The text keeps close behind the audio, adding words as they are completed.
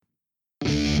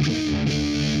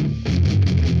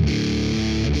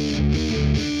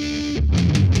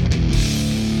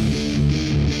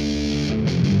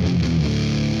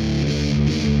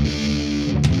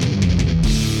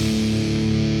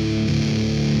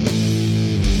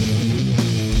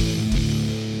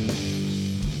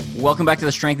Welcome back to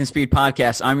the Strength and Speed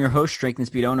Podcast. I'm your host, Strength and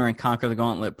Speed owner and Conquer the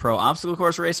Gauntlet Pro Obstacle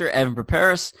Course Racer, Evan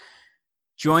Perperis.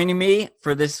 Joining me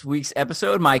for this week's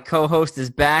episode, my co-host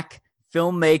is back,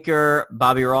 filmmaker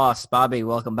Bobby Ross. Bobby,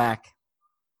 welcome back.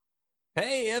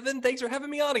 Hey, Evan. Thanks for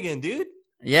having me on again, dude.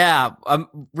 Yeah,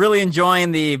 I'm really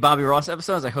enjoying the Bobby Ross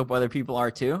episodes. I hope other people are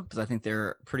too, because I think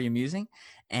they're pretty amusing.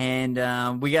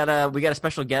 And we got a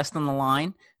special guest on the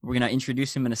line. We're going to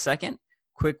introduce him in a second.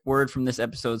 Quick word from this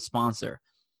episode's sponsor.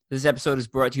 This episode is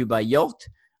brought to you by Yolked.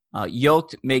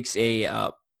 Yolked makes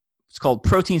it's called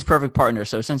Protein's Perfect Partner.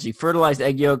 So essentially fertilized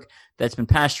egg yolk that's been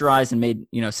pasteurized and made,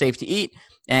 safe to eat.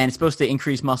 And it's supposed to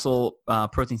increase muscle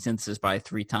protein synthesis by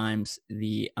 3 times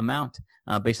the amount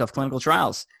based off clinical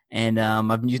trials. And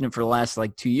I've been using it for the last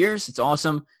 2 years. It's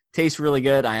awesome. Tastes really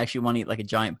good. I actually want to eat a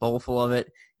giant bowl full of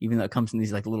it, even though it comes in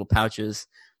these little pouches.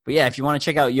 But yeah, if you want to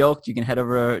check out Yolked, you can head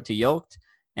over to Yolked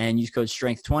and use code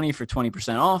STRENGTH20 for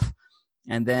 20% off.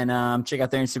 And then check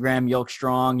out their Instagram, Yolk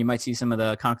Strong. You might see some of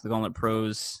the Conquer the Gauntlet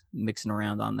pros mixing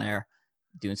around on there,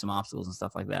 doing some obstacles and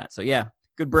stuff like that. So yeah,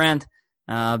 good brand.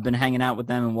 I've been hanging out with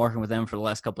them and working with them for the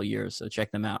last couple of years, so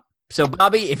check them out. So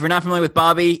Bobby, if you're not familiar with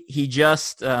Bobby, he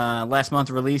just last month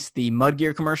released the Mud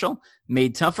Gear commercial,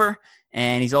 Made Tougher,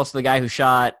 and he's also the guy who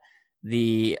shot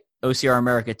the OCR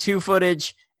America 2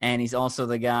 footage, and he's also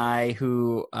the guy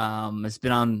who has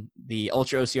been on the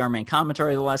Ultra OCR main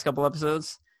commentary the last couple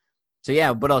episodes. So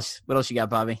yeah, what else you got,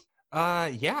 Bobby?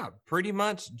 Yeah, pretty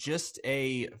much just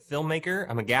a filmmaker.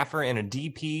 I'm a gaffer and a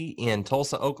DP in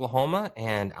Tulsa, Oklahoma,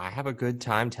 and I have a good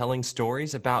time telling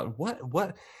stories about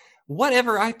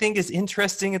whatever I think is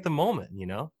interesting at the moment,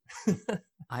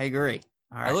 I agree.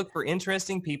 All right. I look for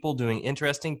interesting people doing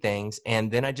interesting things, and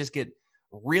then I just get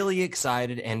really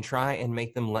excited and try and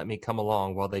make them let me come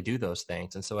along while they do those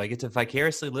things. And so I get to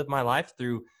vicariously live my life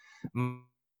through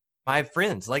my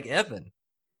friends like Evan.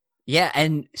 Yeah,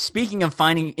 and speaking of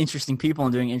finding interesting people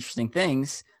and doing interesting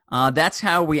things, that's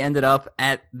how we ended up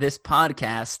at this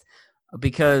podcast,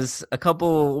 because a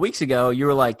couple weeks ago you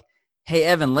were like, hey,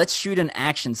 Evan, let's shoot an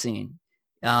action scene.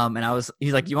 And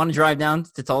he's like, you want to drive down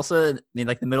to Tulsa in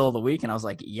the middle of the week? And I was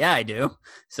like, yeah, I do.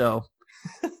 So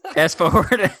fast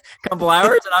forward a couple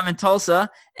hours and I'm in Tulsa,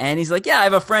 and he's like, yeah, I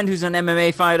have a friend who's an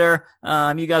MMA fighter.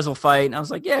 You guys will fight. And I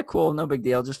was like, yeah, cool. No big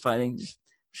deal. Just fighting.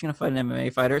 Just going to fight an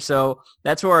MMA fighter. So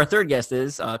that's who our third guest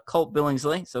is, Colt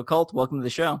Billingsley. So Colt, welcome to the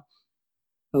show.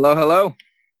 Hello.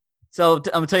 So I'm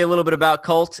going to tell you a little bit about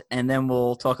Colt, and then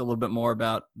we'll talk a little bit more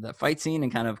about the fight scene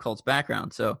and kind of Colt's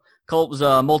background. So Colt was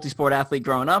a multi-sport athlete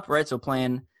growing up, right? So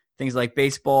playing things like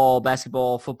baseball,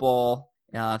 basketball, football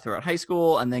throughout high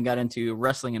school, and then got into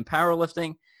wrestling and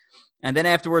powerlifting. And then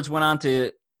afterwards went on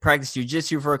to practice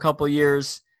jiu-jitsu for a couple of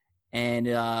years, and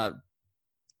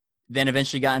then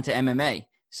eventually got into MMA.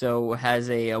 So has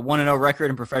a 1-0 record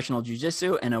in professional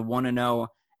jiu-jitsu and a 1-0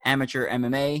 amateur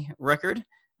MMA record.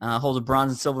 Holds a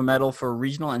bronze and silver medal for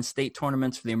regional and state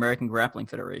tournaments for the American Grappling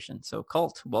Federation. So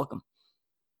Colt, welcome.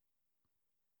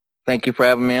 Thank you for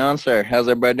having me on, sir. How's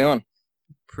everybody doing?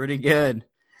 Pretty good.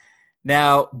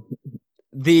 Now,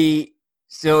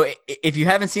 so if you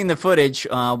haven't seen the footage,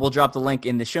 we'll drop the link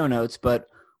in the show notes, but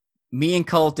me and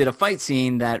Colt did a fight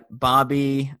scene that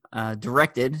Bobby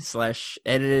directed /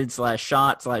 edited /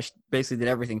 shot / basically did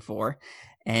everything for.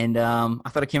 And I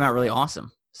thought it came out really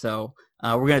awesome. So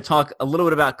we're going to talk a little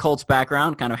bit about Colt's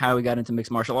background, kind of how he got into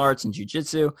mixed martial arts and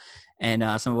jiu-jitsu,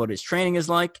 and some of what his training is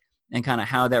like, and kind of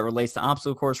how that relates to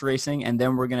obstacle course racing. And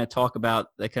then we're going to talk about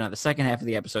the second half of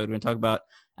the episode. We're going to talk about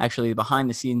actually behind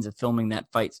the scenes of filming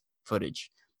that fight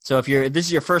footage. So if this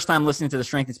is your first time listening to the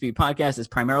Strength and Speed podcast, it's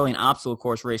primarily an obstacle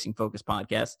course racing focused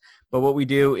podcast. But what we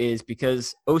do is,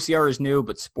 because OCR is new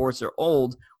but sports are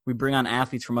old, we bring on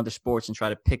athletes from other sports and try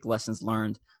to pick lessons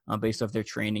learned based off their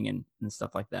training and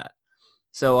stuff like that.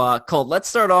 So Colt, let's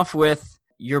start off with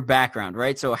your background,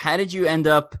 right? So how did you end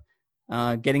up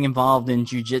getting involved in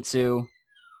jiu-jitsu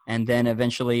and then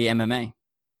eventually MMA?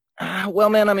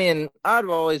 Well, man, I mean, I've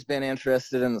always been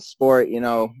interested in the sport,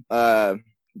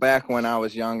 back when I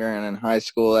was younger and in high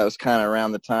school. That was kind of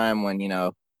around the time when,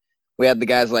 we had the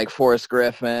guys like Forrest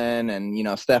Griffin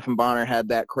and, Stephan Bonnar had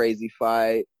that crazy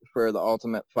fight for the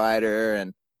Ultimate Fighter.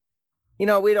 And,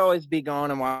 we'd always be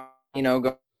going and,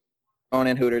 going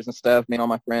in Hooters and stuff, me and all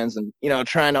my friends, and,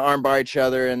 trying to armbar each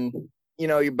other in,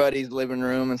 your buddy's living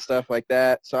room and stuff like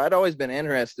that. So I'd always been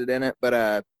interested in it.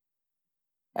 But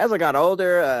as I got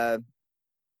older,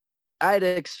 I had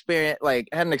an experience.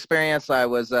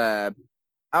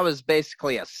 I was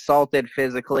basically assaulted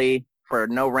physically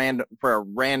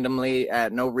randomly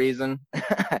at no reason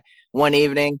one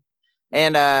evening.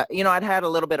 And, I'd had a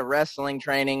little bit of wrestling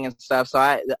training and stuff.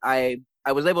 So I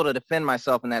I was able to defend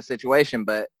myself in that situation,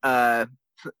 but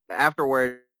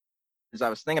afterwards, I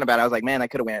was thinking about it. I was like, man, that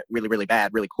could have went really, really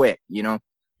bad, really quick, you know?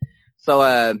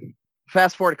 So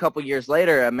fast forward a couple years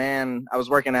later, I was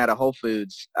working at a Whole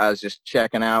Foods. I was just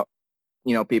checking out,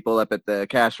 you know, people up at the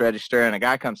cash register, and a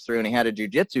guy comes through and he had a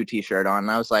jiu-jitsu t-shirt on.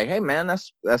 And I was like, hey, man,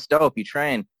 that's dope. You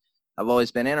train. I've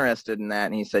always been interested in that.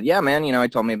 And he said, yeah, man, you know, he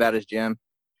told me about his gym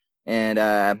and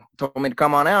told me to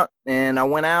come on out. And I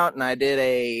went out and I did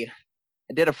a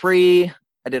free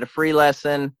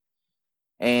lesson.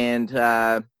 And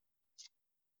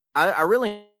I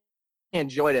really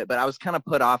enjoyed it, but I was kind of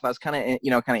put off. I was kind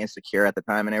of insecure at the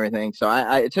time and everything. So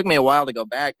it took me a while to go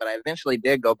back, but I eventually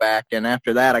did go back. And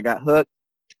after that, I got hooked.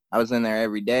 I was in there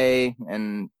every day.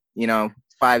 And, you know,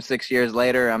 5-6 years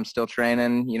later, I'm still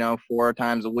training, you know, 4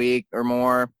 times a week or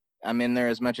more. I'm in there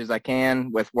as much as I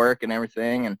can with work and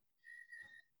everything. And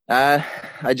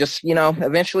I just, you know,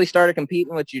 eventually started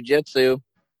competing with jiu-jitsu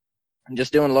and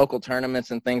just doing local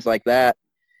tournaments and things like that.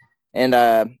 And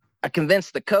I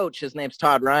convinced the coach, his name's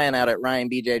Todd Ryan out at Ryan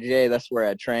BJJ. That's where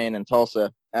I train in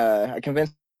Tulsa. I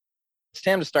convinced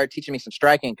him to start teaching me some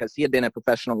striking because he had been a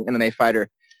professional MMA fighter,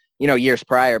 you know, years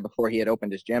prior before he had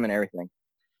opened his gym and everything.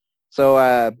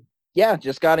 So,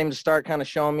 just got him to start kind of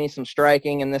showing me some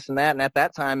striking and this and that. And at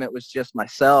that time, it was just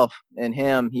myself and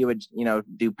him. He would, you know,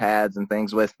 do pads and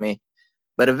things with me.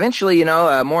 But eventually, you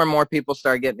know, more and more people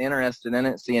started getting interested in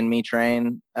it, seeing me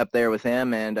train up there with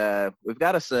him. And we've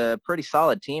got us a pretty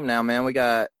solid team now, man. We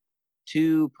got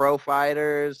 2 pro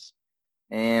fighters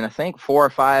and I think 4 or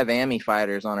 5 AMI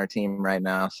fighters on our team right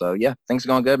now. So, yeah, things are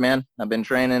going good, man. I've been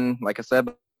training, like I said,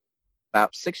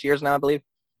 about 6 years now, I believe.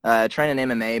 Training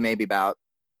MMA maybe about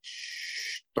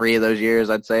 3 of those years,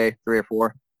 I'd say, 3 or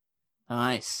 4.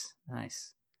 Nice.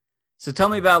 So tell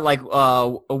me about like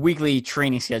a weekly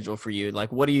training schedule for you.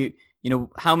 Like, what do you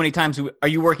know, how many times are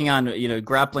you working on, you know,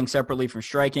 grappling separately from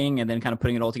striking and then kind of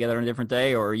putting it all together on a different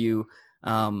day? Or are you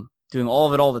doing all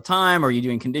of it all the time? Or are you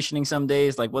doing conditioning some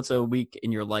days? Like, what's a week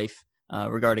in your life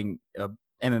regarding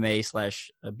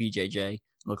MMA/BJJ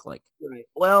look like? Right.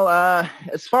 Well,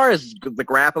 as far as the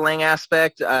grappling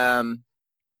aspect,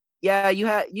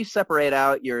 you separate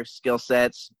out your skill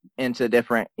sets into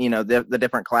different, you know, the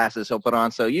different classes he'll put on.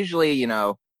 So usually, you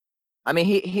know, I mean,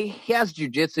 he has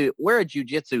jiu-jitsu. We're a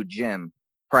jiu-jitsu gym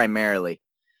primarily.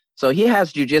 So he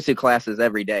has jiu-jitsu classes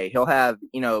every day. He'll have,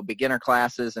 you know, beginner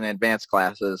classes and advanced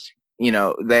classes, you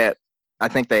know, that I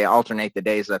think they alternate the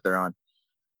days that they're on.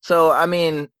 So, I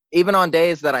mean, even on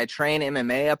days that I train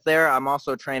MMA up there, I'm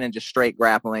also training just straight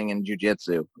grappling and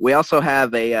jiu-jitsu. We also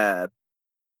have a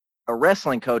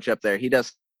wrestling coach up there. He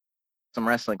does some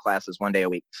wrestling classes 1 day a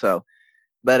week. So,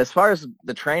 but as far as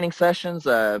the training sessions,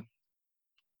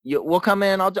 we'll come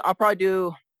in. I'll probably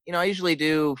do, you know, I usually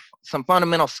do some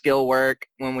fundamental skill work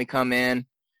when we come in.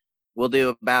 We'll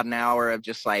do about an hour of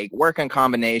just like working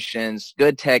combinations,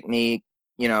 good technique,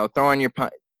 you know, throwing your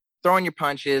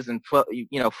punches and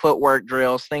footwork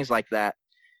drills, things like that.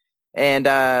 And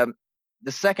the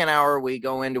second hour we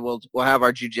go into, we'll have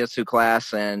our jiu-jitsu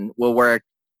class and we'll work.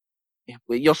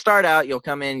 You'll start out, you'll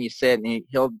come in, you sit, and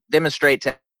he'll demonstrate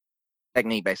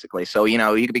technique basically. So, you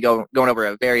know, you could be going over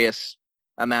a various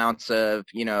amounts of,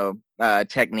 you know,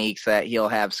 techniques that he'll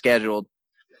have scheduled.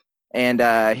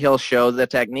 And he'll show the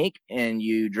technique and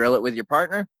you drill it with your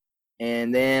partner.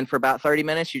 And then for about 30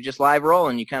 minutes, you just live roll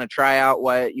and you kind of try out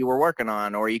what you were working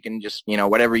on, or you can just, you know,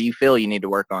 whatever you feel you need to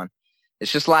work on.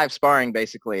 It's just live sparring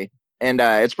basically. And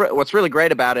what's really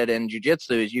great about it in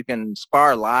jiu-jitsu is you can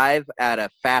spar live at a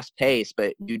fast pace,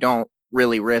 but you don't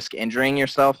really risk injuring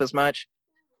yourself as much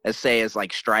as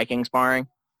like striking sparring.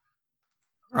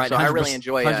 Right. So I really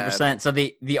enjoy 100%. So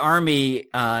the Army,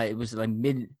 it was like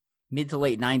mid to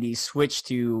late 90s, switched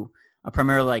to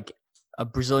primarily like a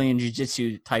Brazilian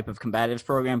jiu-jitsu type of combatives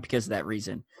program because of that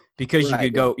reason. Because you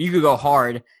could go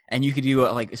hard and you could do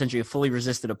like essentially a fully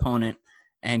resisted opponent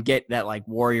and get that like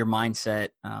warrior mindset.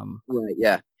 Right.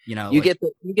 Yeah. You know, you get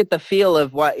the feel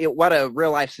of what a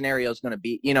real life scenario is going to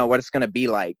be, you know, what it's going to be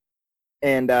like.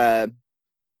 And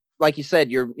like you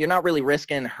said, you're not really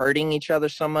risking hurting each other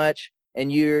so much.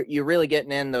 And you're really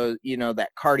getting in those, you know,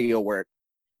 that cardio work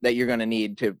that you're going to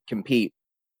need to compete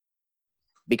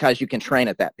because you can train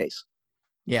at that pace.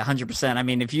 Yeah, 100%. I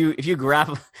mean, if you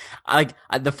grapple,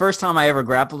 the first time I ever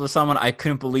grappled with someone, I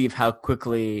couldn't believe how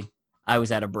quickly I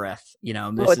was out of breath. You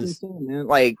know, it's insane, man.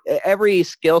 Like every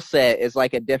skill set is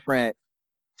like a different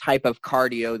type of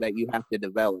cardio that you have to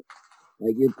develop.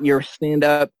 Like your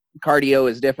stand-up cardio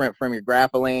is different from your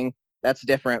grappling. That's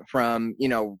different from, you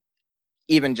know,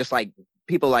 even just like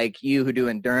people like you who do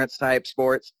endurance type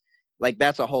sports. Like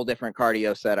that's a whole different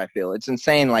cardio set. I feel it's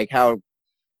insane. Like how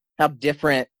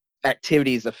different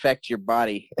activities affect your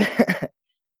body.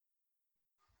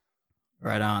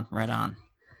 Right on, right on.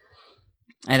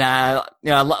 And I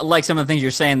like some of the things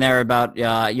you're saying there about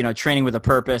training with a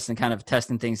purpose and kind of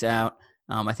testing things out.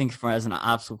 I think as an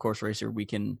obstacle course racer, we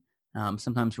can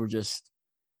sometimes we're just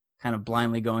kind of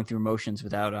blindly going through motions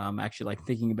without actually like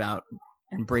thinking about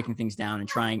and breaking things down and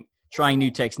trying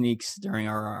new techniques during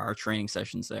our training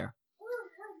sessions there.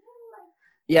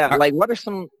 Yeah, like what are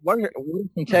some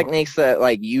techniques that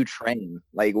like you train?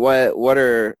 Like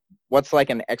what's like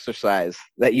an exercise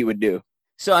that you would do?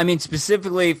 So I mean,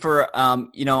 specifically for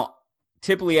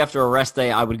typically after a rest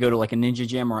day, I would go to like a ninja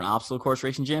gym or an obstacle course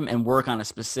racing gym and work on a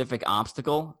specific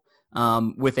obstacle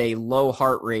with a low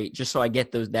heart rate, just so I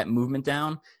get that movement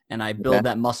down and I build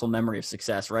that muscle memory of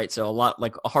success, right? So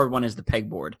a hard one is the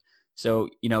pegboard. So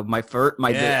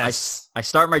I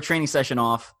start my training session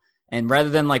off, and rather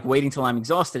than like waiting till I'm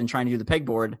exhausted and trying to do the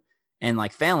pegboard and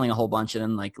like failing a whole bunch and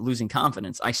then like losing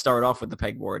confidence, I start off with the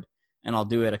pegboard and I'll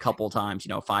do it a couple of times,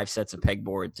 5 sets of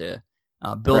pegboard to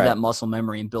build that muscle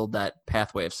memory and build that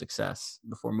pathway of success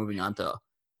before moving on to,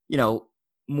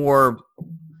 more.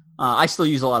 I still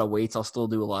use a lot of weights. I'll still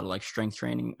do a lot of like strength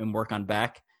training and work on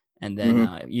back, and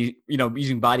then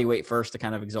using body weight first to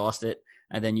kind of exhaust it,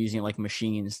 and then using like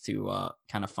machines to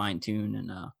kind of fine tune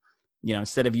and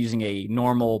instead of using a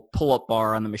normal pull up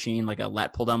bar on the machine like a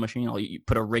lat pull down machine, I'll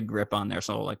put a rig grip on there.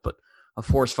 So I'll like put a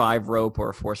Force 5 rope or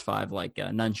a Force 5 like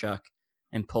nunchuck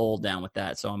and pull down with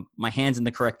that. So my hand's in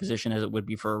the correct position as it would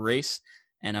be for a race,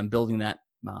 and I'm building that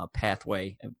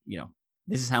pathway.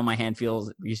 This is how my hand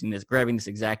feels using this, grabbing this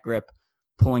exact grip,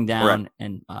 pulling down,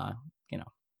 and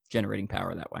generating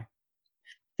power that way.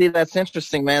 See, that's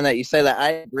interesting, man, that you say that. I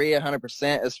agree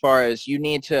 100% as far as you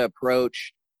need to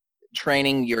approach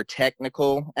training your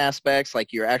technical aspects,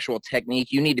 like your actual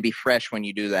technique. You need to be fresh when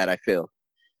you do that, I feel,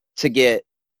 to get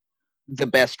the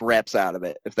best reps out of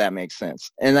it, if that makes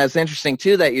sense. And that's interesting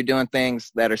too that you're doing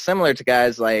things that are similar to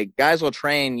guys will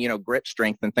train grip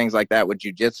strength and things like that with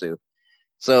jiu-jitsu.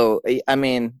 So I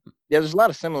mean, there's a lot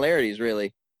of similarities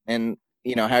really in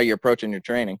how you're approaching your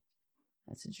training.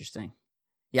 That's interesting.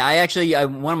 Yeah, I actually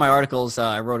one of my articles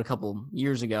I wrote a couple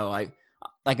years ago,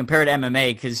 I compared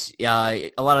MMA because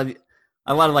a lot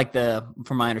of like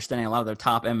from my understanding, a lot of the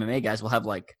top MMA guys will have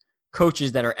like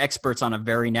coaches that are experts on a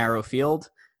very narrow field,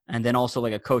 and then also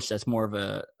like a coach that's more of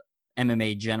a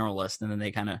MMA generalist, and then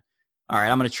they kind of, all right,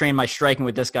 I'm going to train my striking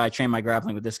with this guy, train my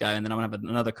grappling with this guy, and then I'm going to have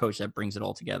another coach that brings it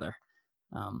all together.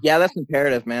 Yeah, that's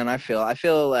imperative, man. I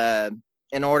feel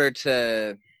in order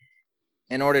to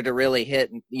really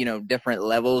hit different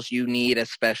levels, you need a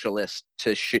specialist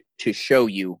to show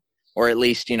you, or at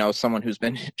least someone who's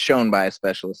been shown by a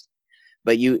specialist.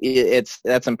 But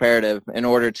that's imperative in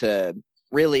order to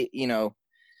really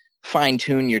fine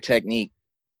tune your technique.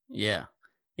 Yeah.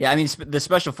 I mean, the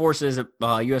Special Forces,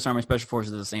 U.S. Army Special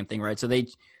Forces, is the same thing, right? So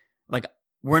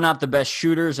we're not the best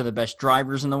shooters or the best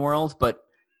drivers in the world, but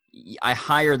I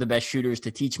hire the best shooters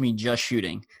to teach me just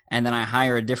shooting, and then I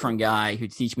hire a different guy who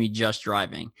teach me just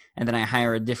driving, and then I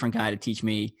hire a different guy to teach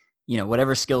me,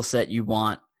 whatever skill set you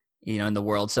want, in the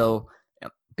world. So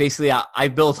basically, I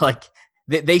built like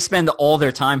they spend all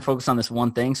their time focused on this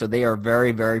one thing, so they are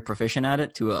very, very proficient at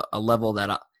it to a level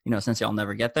that essentially I'll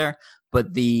never get there.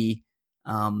 But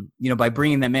by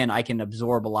bringing them in, I can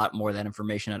absorb a lot more of that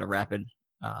information at a rapid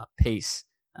pace.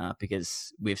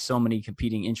 Because we have so many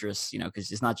competing interests,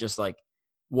 because it's not just like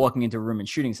walking into a room and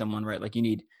shooting someone, right? Like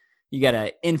you got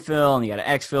to infill and you got to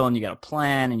exfil and you got to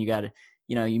plan and you got to,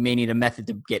 you may need a method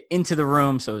to get into the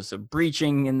room. So some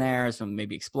breaching in there, some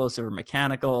maybe explosive or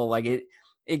mechanical, like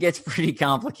it gets pretty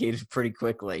complicated pretty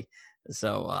quickly.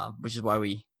 So, which is why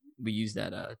we use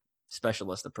that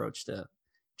specialist approach to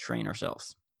train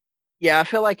ourselves. Yeah, I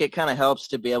feel like it kind of helps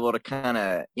to be able to kind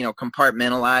of,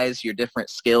 compartmentalize your different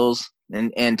skills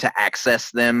and to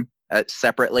access them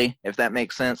separately, if that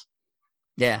makes sense.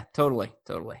 Yeah, totally.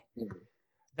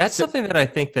 That's something that I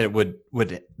think that would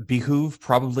behoove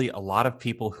probably a lot of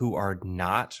people who are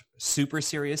not super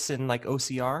serious in like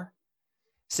OCR.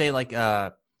 Say like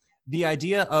the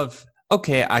idea of,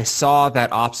 okay, I saw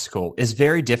that obstacle is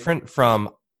very different from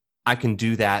I can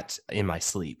do that in my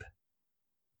sleep.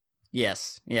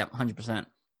 Yes. Yeah, 100%.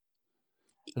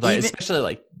 Especially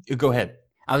like, go ahead.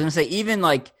 I was going to say, even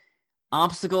like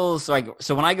obstacles,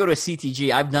 so when I go to a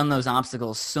CTG, I've done those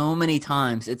obstacles so many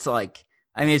times. It's like,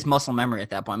 it's muscle memory at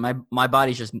that point. My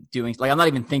body's just doing, like, I'm not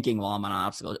even thinking while I'm on an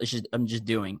obstacle. I'm just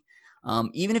doing.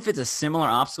 Even if it's a similar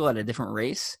obstacle at a different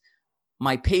race,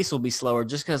 my pace will be slower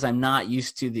just because I'm not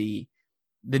used to the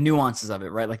nuances of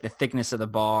it, right? Like the thickness of the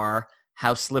bar,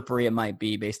 how slippery it might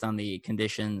be based on the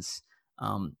conditions.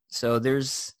 So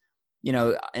there's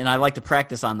and I like to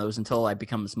practice on those until I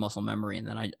become this muscle memory, and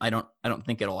then I don't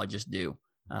think at all. I just do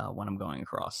when I'm going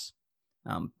across.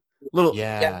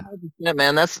 Yeah,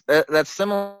 man. That's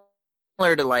similar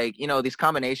to like these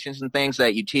combinations and things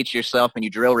that you teach yourself and you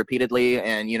drill repeatedly,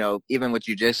 and even with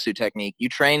jiu-jitsu technique, you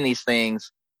train these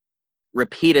things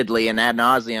repeatedly and ad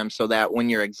nauseum, so that when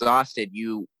you're exhausted,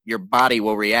 your body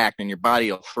will react and your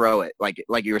body will throw it.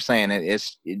 Like you were saying,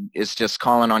 it's just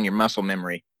calling on your muscle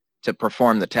memory to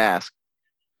perform the task.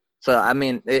 So I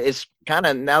mean, it's kind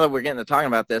of, now that we're getting to talking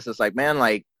about this, it's like, man,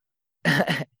 like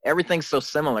everything's so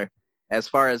similar as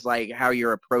far as like how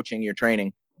you're approaching your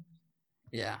training.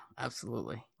 Yeah,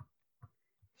 absolutely.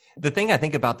 The thing I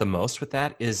think about the most with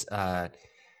that is,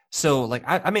 so like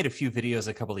I made a few videos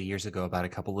a couple of years ago about a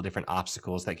couple of different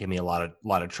obstacles that gave me a lot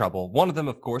of trouble. One of them,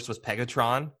 of course, was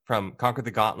Pegatron from Conquer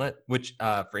the Gauntlet, which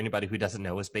for anybody who doesn't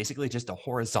know is basically just a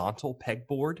horizontal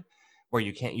pegboard where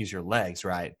you can't use your legs,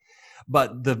 right?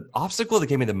 But the obstacle that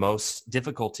gave me the most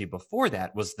difficulty before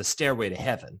that was the Stairway to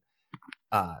Heaven.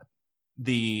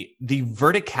 The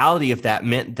verticality of that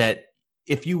meant that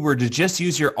if you were to just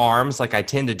use your arms like I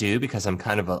tend to do, because I'm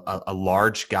kind of a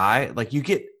large guy, like you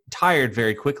get tired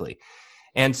very quickly.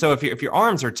 And so if your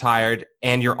arms are tired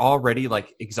and you're already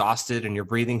like exhausted and you're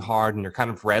breathing hard and you're kind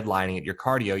of redlining at your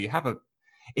cardio,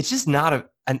 it's just not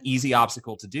an easy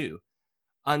obstacle to do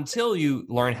until you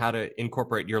learn how to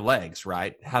incorporate your legs,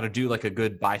 right? How to do like a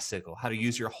good bicycle, how to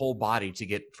use your whole body to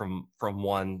get from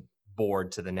one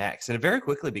board to the next. And it very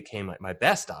quickly became like my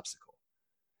best obstacle.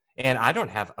 And I don't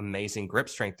have amazing grip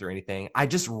strength or anything. I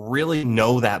just really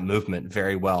know that movement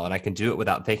very well, and I can do it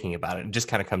without thinking about it. It just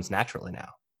kind of comes naturally now.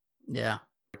 Yeah.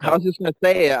 I was just going to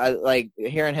say, like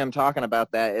hearing him talking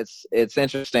about that, it's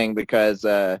interesting because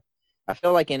I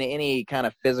feel like in any kind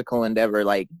of physical endeavor,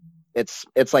 like it's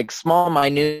like small,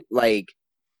 minute, like,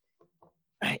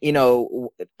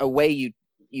 a way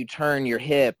you turn your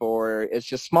hip, or it's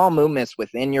just small movements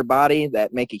within your body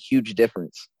that make a huge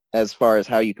difference as far as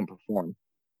how you can perform.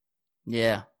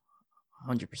 Yeah,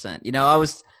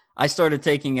 100%. I started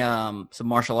taking some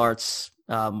martial arts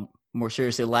more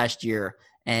seriously last year,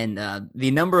 and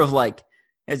the number of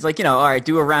it's like, all right,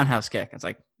 do a roundhouse kick. It's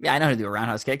like, yeah, I know how to do a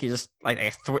roundhouse kick. You just like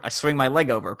I swing my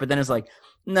leg over, but then it's like,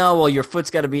 no, well, your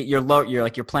foot's got to be your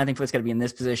planting foot's got to be in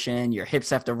this position. Your hips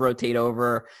have to rotate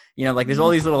over. There's all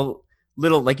these little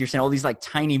like you're saying, all these like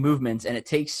tiny movements, and it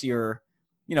takes your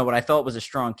what I felt was a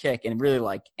strong kick and really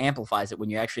like amplifies it when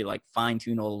you actually like fine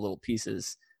tune all the little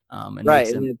pieces, and right,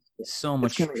 makes them so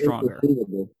much stronger.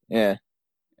 Yeah.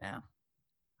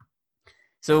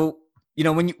 So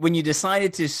when you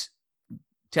decided to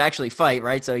actually fight,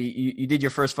 right? So you did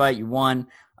your first fight, you won.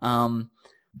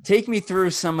 Take me through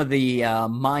some of the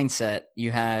mindset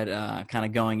you had kind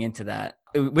of going into that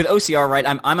with OCR, right?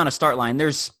 I'm on a start line.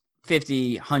 There's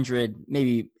 50, 100,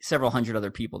 maybe several hundred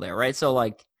other people there, right? So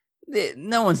like,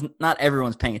 not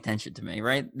everyone's paying attention to me,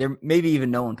 right? There maybe even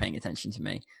no one paying attention to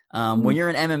me. When you're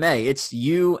in MMA, it's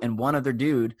you and one other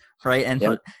dude, right?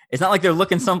 And it's not like they're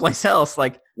looking someplace else.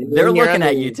 Like they're looking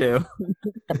at you too.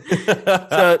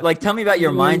 So like, tell me about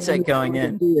your mindset going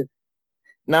in.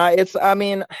 No,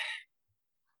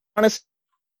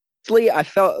 honestly, I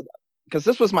felt, because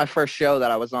this was my first show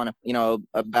that I was on,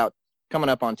 about coming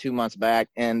up on 2 months back.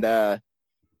 And,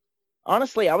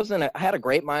 honestly, I had a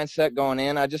great mindset going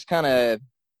in. I just kind of,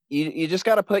 you just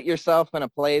got to put yourself in a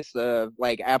place of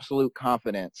like absolute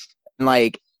confidence. And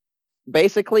like,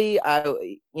 basically I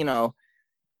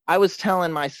was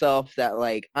telling myself that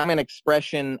like, I'm an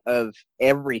expression of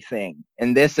everything.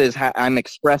 And this is how I'm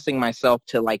expressing myself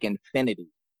to like infinity.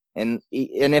 And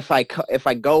if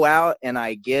I go out and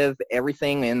I give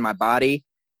everything in my body,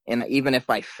 and even if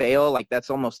I fail, like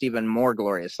that's almost even more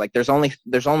glorious. Like there's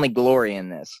only glory in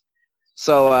this.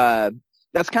 So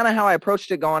that's kind of how I approached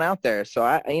it going out there. So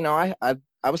I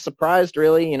was surprised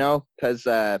really, because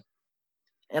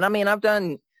and I mean, I've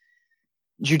done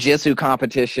jiu-jitsu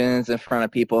competitions in front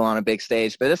of people on a big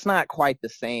stage, but it's not quite the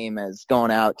same as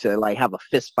going out to like have a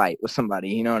fist fight with somebody.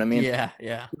 You know what I mean?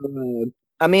 Yeah.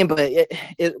 I mean, but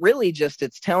it really just,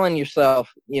 it's telling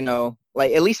yourself,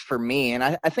 like at least for me, and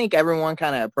I think everyone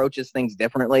kind of approaches things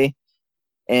differently,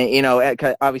 and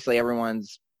obviously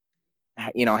everyone's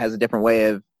has a different way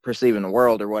of perceiving the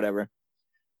world or whatever.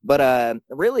 But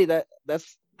really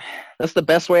that's the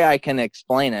best way I can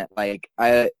explain it. Like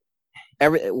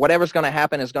whatever's going to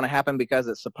happen is going to happen because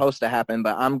it's supposed to happen,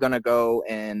 but I'm going to go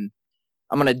and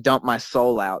I'm going to dump my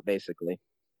soul out basically.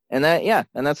 And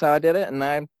that's how I did it. And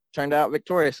I turned out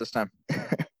victorious this time.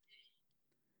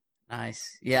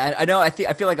 Nice. Yeah. I know. I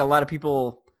feel like a lot of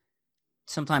people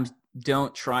sometimes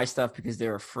don't try stuff because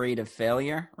they're afraid of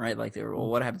failure, right? Like well,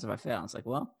 what happens if I fail? It's like,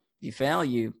 well, You fail,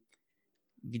 you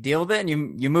deal with it,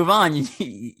 and you move on.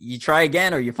 You try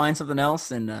again, or you find something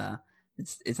else, and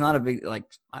it's not a big, like,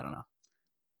 I don't know.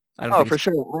 I don't Oh, think for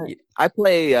sure. I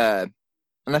play, and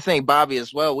I think Bobby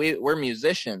as well. We're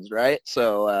musicians, right?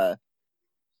 So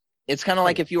it's kind of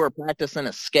like if you were practicing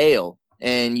a scale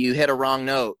and you hit a wrong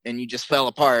note and you just fell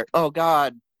apart. Oh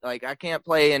God, like I can't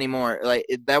play anymore. Like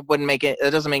that wouldn't make it.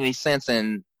 It doesn't make any sense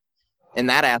in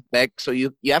that aspect. So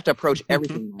you have to approach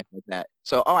everything like that.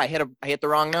 So I hit the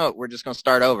wrong note. We're just gonna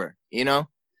start over. You know?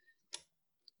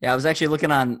 Yeah, I was actually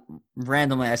looking on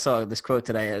randomly. I saw this quote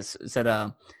today. It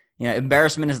said,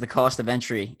 embarrassment is the cost of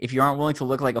entry. If you aren't willing to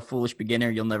look like a foolish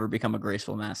beginner, you'll never become a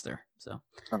graceful master. So,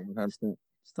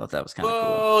 just thought that was kind of cool.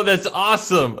 Oh, that's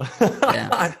awesome!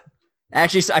 Yeah.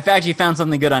 Actually, I actually found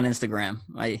something good on Instagram.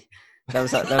 That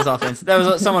was off. That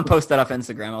was someone posted that off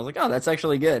Instagram. I was like, oh, that's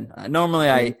actually good.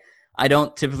 Normally, I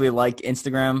don't typically like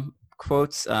Instagram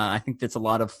quotes. I think that's a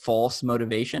lot of false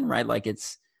motivation, right? Like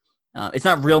it's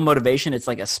not real motivation. It's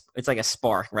like a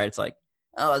spark, right? It's like,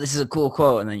 oh, this is a cool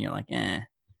quote, and then you're like, eh.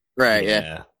 Right.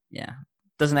 Yeah.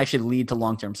 Doesn't actually lead to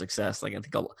long-term success. Like I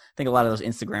think a lot of those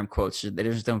Instagram quotes, they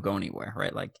just don't go anywhere,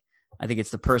 right? Like I think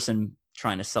it's the person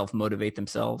trying to self-motivate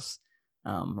themselves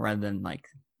rather than like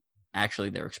actually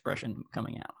their expression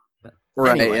coming out. But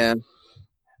anyway. Yeah.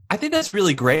 I think that's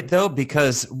really great though,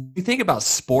 because when you think about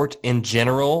sport in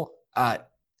general, I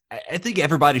think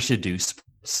everybody should do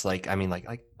sports. Like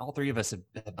all three of us have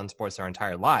done sports our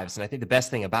entire lives, and I think the best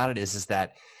thing about it is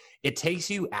that it takes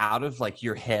you out of like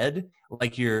your head,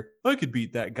 like I could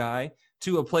beat that guy,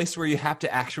 to a place where you have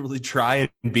to actually try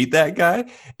and beat that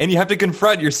guy, and you have to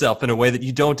confront yourself in a way that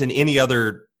you don't in any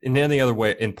other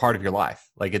way in part of your life.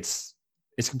 Like it's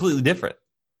completely different.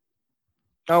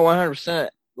 Oh, 100%.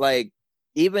 Like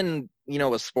even,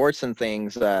 with sports and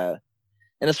things, and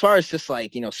as far as just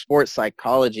like, sports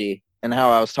psychology and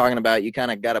how I was talking about, you kind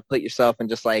of got to put yourself in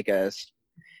just like this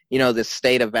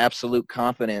state of absolute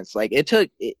confidence. Like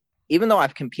even though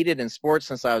I've competed in sports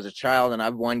since I was a child and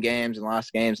I've won games and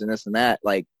lost games and this and that,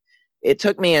 like it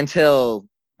took me until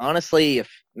honestly, if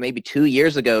maybe 2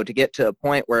 years ago to get to a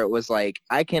point where it was like,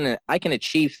 I can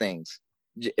achieve things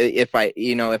if I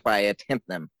attempt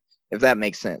them, if that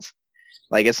makes sense.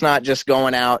 Like, it's not just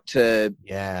going out to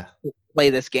play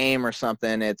this game or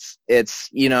something. It's if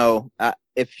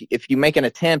you make an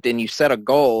attempt and you set a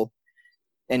goal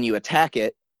and you attack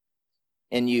it,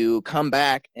 and you come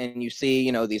back and you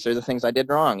see, these are the things I did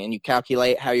wrong, and you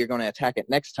calculate how you're going to attack it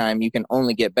next time, you can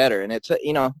only get better. And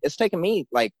it's taken me,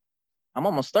 like, I'm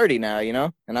almost 30 now,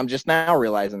 and I'm just now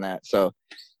realizing that. So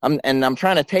I'm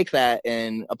trying to take that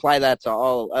and apply that to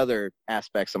all other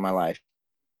aspects of my life.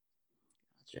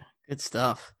 Good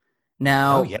stuff.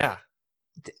 Now, oh yeah,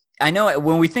 I know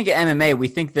when we think of MMA, we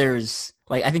think there's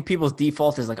like, I think people's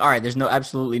default is like, all right, there's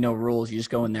absolutely no rules. You just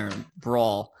go in there and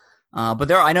brawl.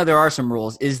 But I know there are some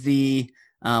rules. Is the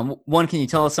one? Can you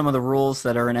tell us some of the rules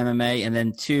that are in MMA, and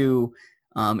then two,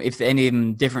 if any of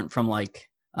them different from like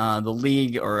the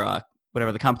league or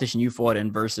whatever the competition you fought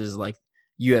in versus like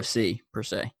UFC per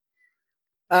se?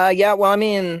 Yeah, well, I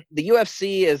mean, the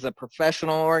UFC is a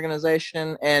professional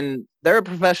organization, and there are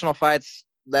professional fights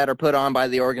that are put on by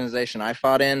the organization I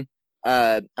fought in.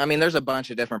 I mean, there's a bunch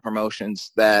of different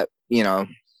promotions that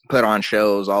put on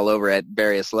shows all over at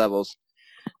various levels.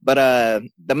 But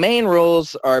the main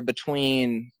rules are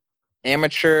between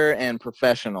amateur and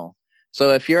professional.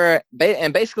 So if you're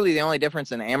and basically the only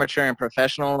difference in amateur and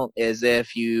professional is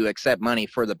if you accept money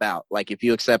for the bout, like if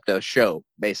you accept a show,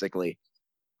 basically.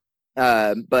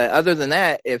 But other than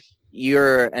that, if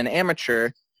you're an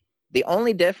amateur, the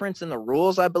only difference in the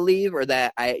rules, I believe, are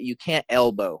that you can't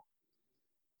elbow.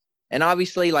 And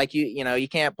obviously, like you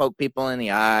can't poke people in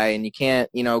the eye, and you can't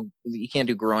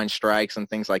do groin strikes and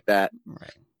things like that.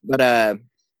 Right. But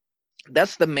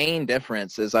that's the main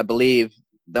difference. Is I believe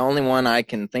the only one I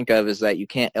can think of is that you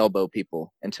can't elbow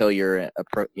people until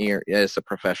it's a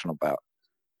professional bout.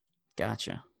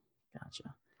 Gotcha.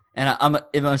 And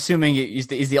I'm assuming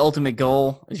is your ultimate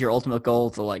goal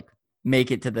to like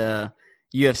make it to the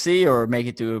UFC or make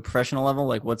it to a professional level?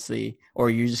 Like, or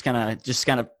you just kind of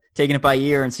taking it by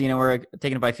ear and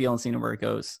taking it by feel and seeing where it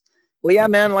goes? Well, yeah,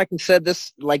 man, like I said,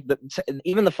 this, like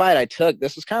even the fight I took,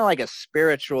 this was kind of like a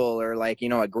spiritual or like,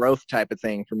 a growth type of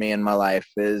thing for me in my life.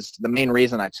 Is the main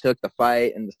reason I took the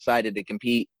fight and decided to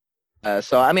compete.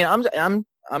 So, I mean,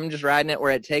 I'm just riding it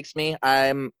where it takes me.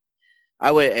 I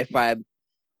would, if I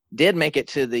did make it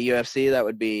to the UFC, that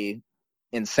would be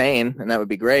insane and that would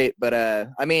be great. But,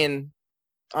 I mean,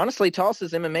 honestly,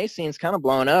 Tulsa's MMA scene's kind of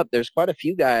blowing up. There's quite a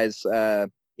few guys,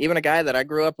 even a guy that I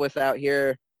grew up with out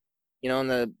here, in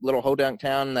the little Hodunk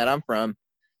town that I'm from,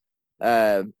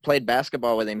 played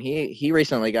basketball with him. He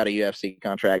recently got a UFC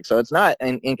contract, so it's not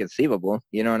inconceivable.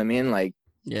 You know what I mean? Like,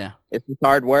 Yeah. it's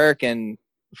hard work and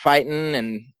fighting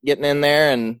and getting in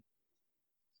there and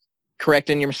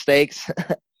correcting your mistakes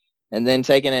and then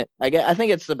taking it. I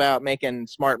think it's about making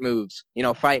smart moves, you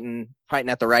know, fighting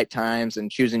at the right times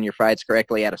and choosing your fights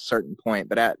correctly at a certain point.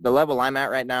 But at the level I'm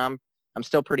at right now, I'm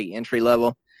still pretty entry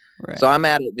level. Right. So I'm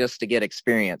at it just to get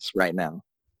experience right now.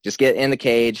 Just get in the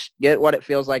cage, get what it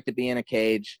feels like to be in a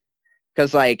cage.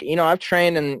 Because, like, you know, I've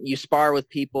trained and you spar with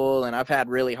people, and I've had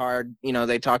really hard, you know,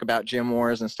 they talk about gym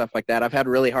wars and stuff like that. I've had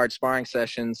really hard sparring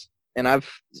sessions, and I've,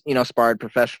 you know, sparred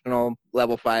professional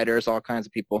level fighters, all kinds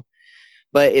of people.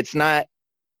 But it's not,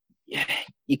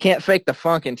 you can't fake the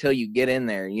funk until you get in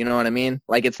there. You know what I mean?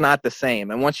 Like, it's not the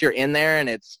same. And once you're in there and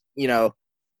it's, you know,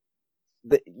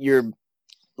 you're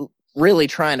really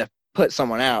trying to put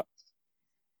someone out,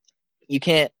 you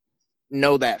can't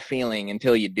know that feeling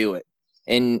until you do it.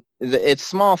 And it's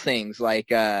small things like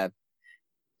the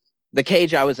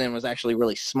cage I was in was actually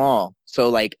really small. So,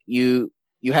 like, you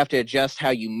have to adjust how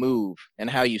you move and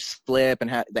how you slip and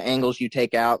how the angles you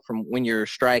take out from when you're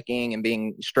striking and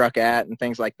being struck at and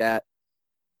things like that.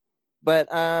 But,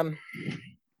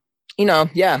 you know,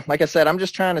 yeah, like I said, I'm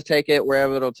just trying to take it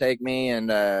wherever it'll take me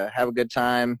and have a good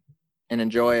time and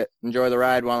enjoy the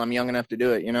ride while I'm young enough to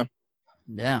do it, you know?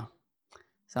 Yeah.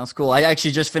 Sounds cool. I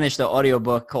actually just finished the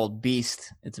audiobook called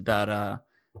Beast. It's about a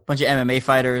bunch of MMA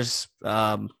fighters,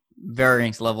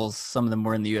 varying levels. Some of them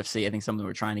were in the UFC. I think some of them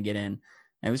were trying to get in.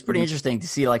 And it was pretty interesting to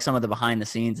see, like, some of the behind the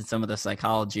scenes and some of the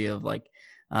psychology of, like,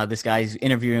 this guy's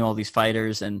interviewing all these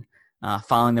fighters and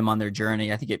following them on their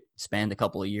journey. I think it spanned a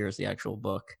couple of years, the actual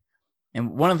book.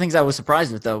 And one of the things I was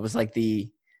surprised with, though, was, like,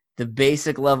 the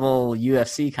basic level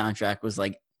UFC contract was,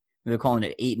 like, they're calling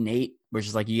it 8 and 8, which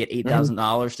is like you get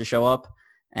 $8,000 to show up.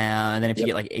 And then if you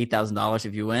get like $8,000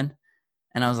 if you win.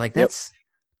 And I was like, that's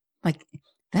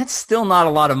still not a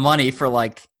lot of money for,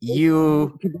 like,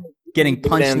 you getting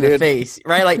punched in the face,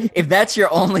 right? Like, if that's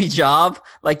your only job,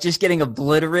 like, just getting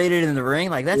obliterated in the ring,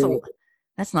 like,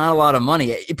 that's not a lot of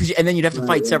money. And then you'd have to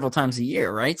fight several times a year,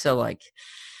 right? So, like,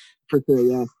 for sure,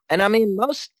 yeah. And I mean,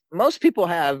 most people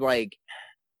have, like,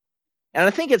 and I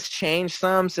think it's changed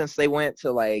some since they went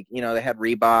to, like, you know, they had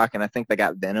Reebok, and I think they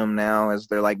got Venom now as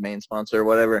their, like, main sponsor or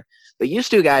whatever. But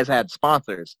used to, guys had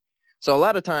sponsors. So a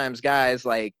lot of times guys,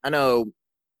 like, I know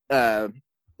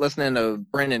listening to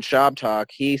Brendan Schaub talk,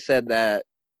 he said that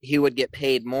he would get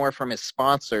paid more from his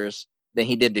sponsors than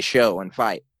he did to show and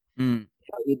fight.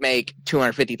 He'd make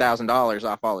 $250,000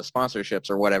 off all his sponsorships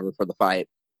or whatever for the fight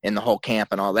and the whole camp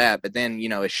and all that. But then, you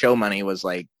know, his show money was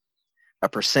like a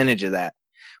percentage of that,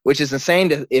 which is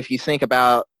insane if you think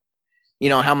about, you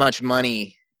know, how much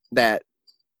money that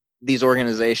these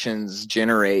organizations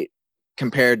generate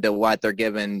compared to what they're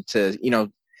given to, you know,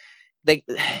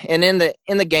 in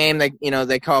the game, they, you know,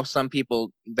 they call some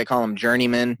people, they call them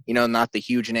journeymen, you know, not the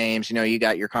huge names. You know, you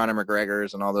got your Conor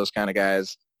McGregors and all those kind of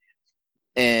guys.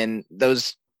 And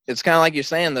those, it's kind of like you're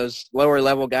saying, those lower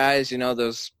level guys, you know,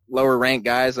 those lower ranked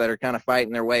guys that are kind of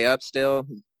fighting their way up still,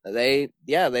 they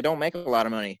don't make a lot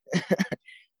of money.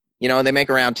 You know, they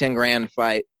make around 10 grand a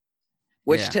fight,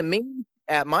 which to me,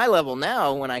 at my level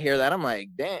now, when I hear that, I'm like,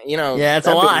 damn, you know. Yeah, it's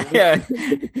a lot. Yeah.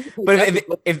 But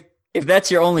if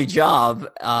that's your only job.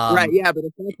 Right, yeah, but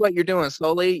if that's what you're doing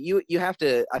solely, you have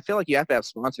to, I feel like you have to have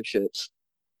sponsorships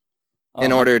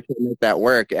in order to make that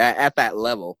work at that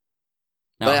level.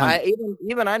 No,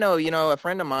 but I know, you know, a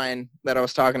friend of mine that I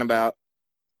was talking about,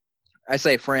 I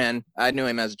say friend, I knew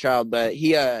him as a child, but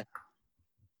he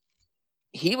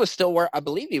was still I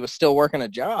believe he was still working a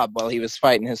job while he was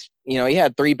fighting his, you know, he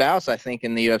had 3 bouts, I think,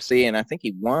 in the UFC, and I think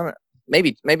he won,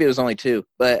 maybe it was only 2,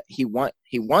 but he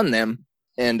won them,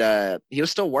 and he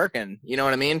was still working, you know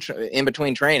what I mean, in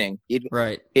between training. He'd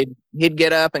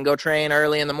get up and go train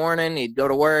early in the morning, he'd go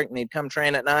to work, and he'd come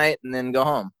train at night, and then go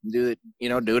home, do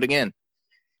it again.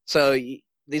 So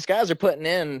these guys are putting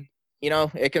in, you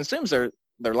know, it consumes their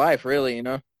life, really, you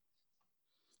know.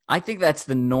 I think that's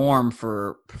the norm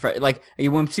for, like,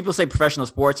 when people say professional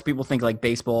sports, people think like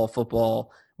baseball,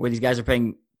 football, where these guys are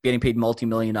getting paid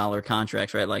multi-million-dollar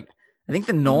contracts, right? Like, I think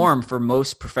the norm for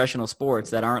most professional sports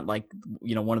that aren't, like,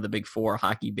 you know, one of the big 4,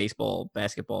 hockey, baseball,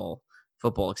 basketball,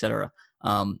 football, etc.,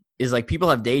 is like people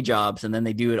have day jobs and then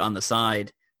they do it on the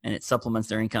side and it supplements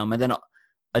their income. And then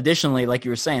additionally, like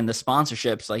you were saying, the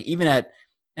sponsorships, like even at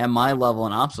my level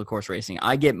in obstacle course racing,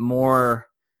 I get more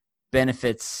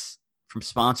benefits from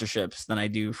sponsorships than I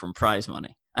do from prize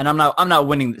money. And I'm not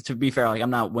winning, to be fair, like I'm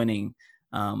not winning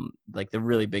like the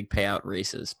really big payout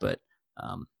races, but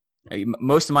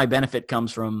most of my benefit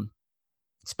comes from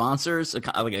sponsors, like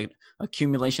a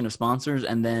accumulation of sponsors,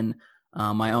 and then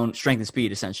my own Strength and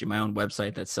Speed, essentially my own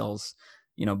website that sells,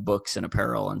 books and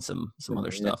apparel and some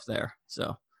other stuff there.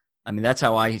 So, I mean, that's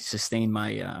how I sustain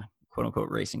my quote unquote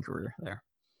racing career there.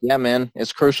 Yeah, man,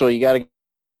 it's crucial. You got to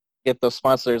get those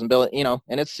sponsors and build it,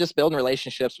 and it's just building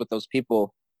relationships with those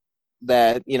people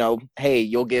that, hey,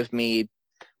 you'll give me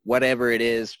whatever it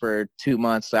is for 2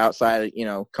 months outside,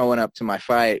 going up to my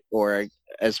fight, or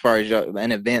as far as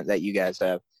an event that you guys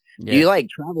have. Yeah. Do you like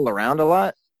travel around a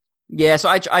lot? Yeah, so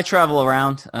I travel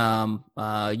around,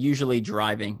 usually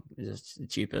driving is the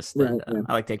cheapest. Right, and,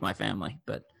 I like to take my family,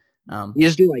 but you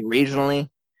just do like regionally?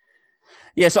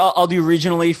 Yeah, so I'll do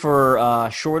regionally for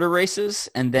shorter races,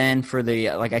 and then for the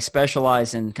I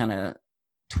specialize in kind of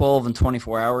 12 and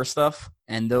 24-hour stuff,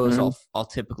 and those I'll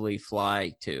typically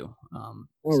fly to.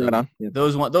 Right yeah.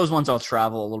 Those ones I'll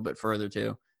travel a little bit further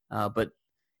to. But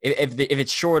if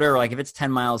it's shorter, like if it's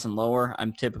 10 miles and lower,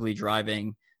 I'm typically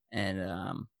driving,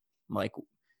 and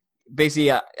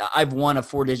basically I've won a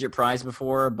 4-digit prize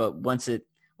before, but when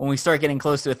we start getting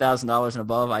close to $1,000 and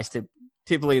above, I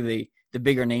typically the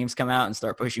bigger names come out and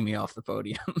start pushing me off the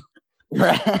podium.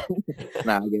 Right.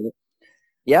 No, I get it.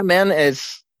 Yeah, man,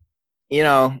 it's, we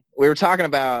were talking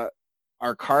about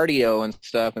our cardio and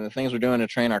stuff and the things we're doing to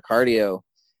train our cardio.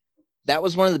 That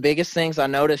was one of the biggest things I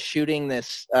noticed shooting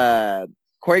this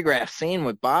choreographed scene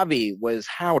with Bobby, was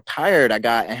how tired I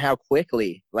got and how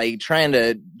quickly, like trying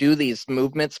to do these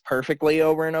movements perfectly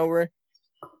over and over.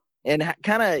 And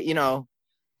kind of,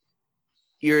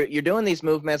 you're doing these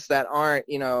movements that aren't,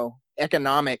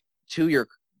 economic to your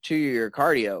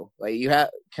cardio. Like you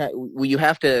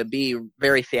have to be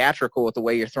very theatrical with the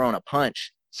way you're throwing a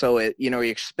punch, so it you're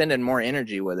expending more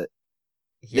energy with it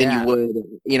than you would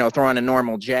throwing a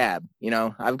normal jab.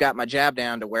 I've got my jab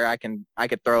down to where I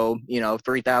could throw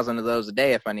 3,000 of those a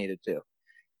day if I needed to.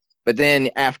 But then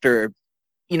after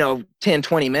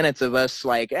 10-20 minutes of us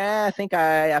I think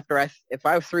if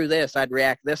I threw this, I'd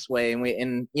react this way,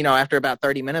 and after about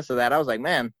 30 minutes of that, I was like,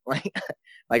 man,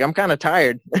 like I'm kind of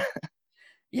tired.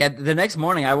 Yeah, the next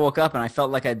morning I woke up and I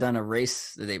felt like I'd done a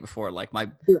race the day before. Like my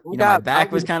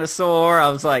back was kind of sore. I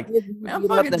was like, man, I'm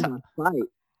fucking tired.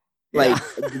 Like,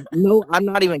 no, I'm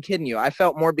not even kidding you. I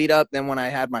felt more beat up than when I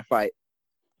had my fight.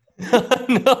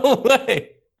 No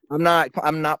way. I'm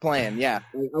not playing. Yeah.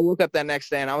 I woke up that next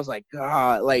day and I was like,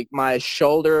 God, like my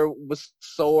shoulder was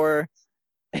sore.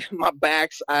 My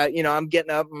back's, I'm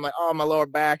getting up. I'm like, my lower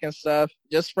back and stuff,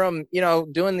 just from,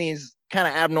 doing these kind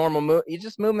of abnormal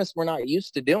movements we're not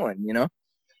used to doing,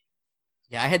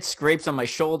 Yeah, I had scrapes on my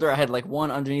shoulder. I had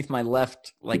one underneath my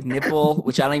left nipple,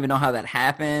 which I don't even know how that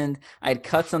happened. I had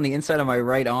cuts on the inside of my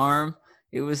right arm.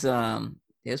 It was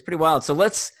pretty wild. So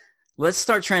let's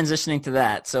start transitioning to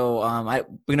that. So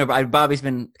Bobby's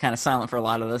been kind of silent for a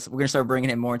lot of this. We're gonna start bringing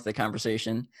him more into the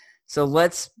conversation. So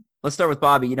let's start with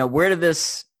Bobby. Where did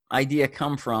this idea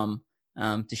come from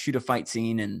to shoot a fight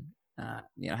scene, and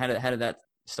how did that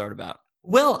start about?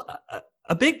 Well,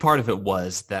 a big part of it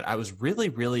was that I was really,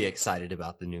 really excited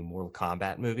about the new Mortal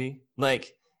Kombat movie.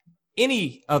 Like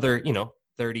any other,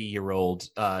 30-year-old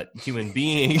human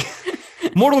being,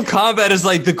 Mortal Kombat is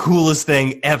the coolest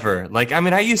thing ever.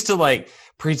 I used to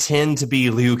pretend to be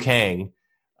Liu Kang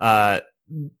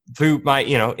through my,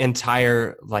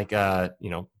 entire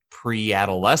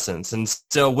pre-adolescence. And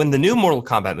so when the new Mortal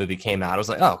Kombat movie came out, I was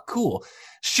like, oh, cool.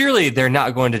 Surely they're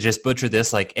not going to just butcher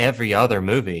this like every other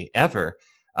movie ever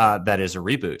that is a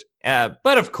reboot.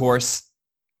 But of course,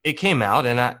 it came out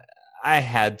and I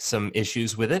had some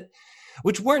issues with it,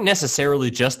 which weren't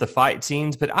necessarily just the fight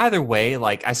scenes, but either way,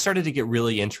 I started to get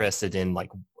really interested in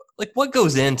what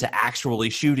goes into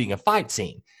actually shooting a fight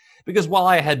scene. Because while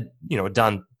I had,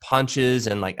 done punches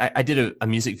and I did a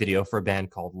music video for a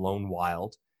band called Lone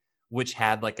Wild, which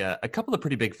had a couple of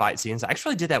pretty big fight scenes. I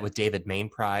actually did that with David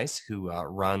Mainprice, who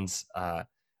runs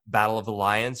Battle of the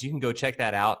Lions. You can go check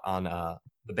that out on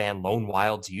the band Lone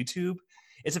Wild's YouTube.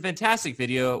 It's a fantastic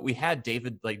video. We had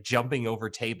David jumping over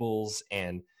tables,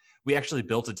 and we actually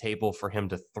built a table for him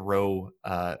to throw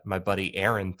my buddy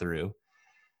Aaron through.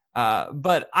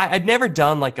 But I'd never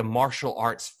done a martial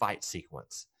arts fight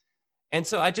sequence. And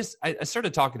so I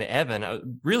started talking to Evan.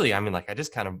 I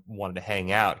just kind of wanted to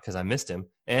hang out because I missed him.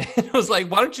 And I was like,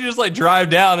 why don't you just drive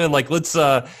down and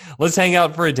let's hang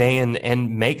out for a day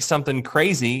and make something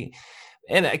crazy.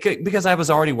 And because I was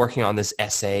already working on this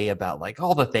essay about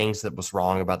all the things that was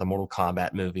wrong about the Mortal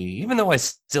Kombat movie, even though I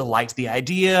still liked the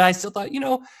idea, I still thought,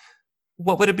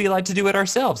 what would it be like to do it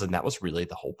ourselves? And that was really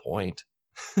the whole point.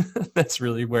 That's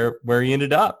really where he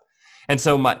ended up. And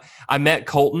so I met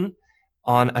Colton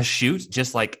on a shoot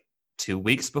just 2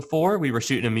 weeks before. We were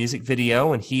shooting a music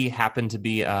video, and he happened to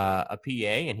be a PA,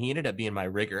 and he ended up being my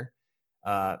rigger.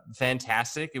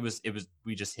 Fantastic. It was,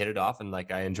 we just hit it off, and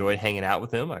like, I enjoyed hanging out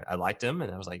with him. I liked him,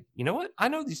 and I was like, you know what? I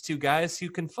know these two guys who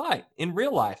can fight in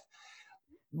real life.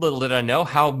 Little did I know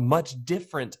how much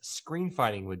different screen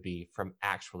fighting would be from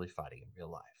actually fighting in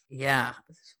real life. Yeah,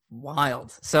 it's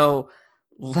wild. So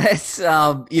let's,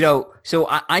 so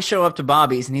I show up to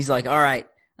Bobby's, and he's like, all right.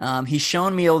 He's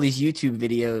shown me all these YouTube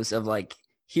videos of like,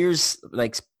 here's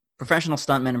like professional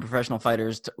stuntmen and professional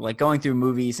fighters like going through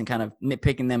movies and kind of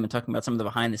nitpicking them and talking about some of the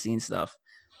behind the scenes stuff.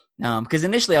 Because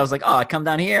initially I was like, oh, I come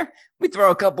down here, we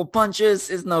throw a couple punches,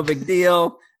 it's no big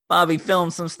deal. Bobby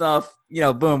films some stuff,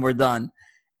 boom, we're done.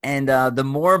 And the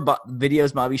more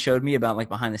videos Bobby showed me about like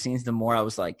behind the scenes, the more I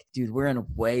was like, dude, we're in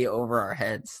way over our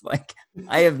heads. Like,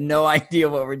 I have no idea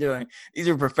what we're doing. These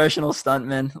are professional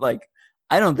stuntmen. Like,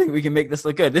 I don't think we can make this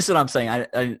look good. This is what I'm saying.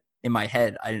 I in my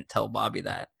head, I didn't tell Bobby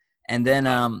that. And then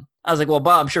I was like, well,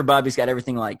 I'm sure Bobby's got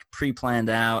everything like pre-planned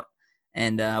out.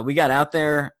 And we got out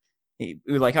there. We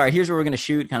were like, all right, here's where we're going to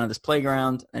shoot, kind of this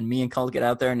playground. And me and Colt get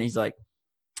out there, and he's like,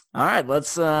 all right, let's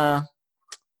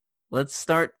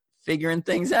start figuring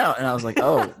things out. And I was like,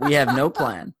 oh, we have no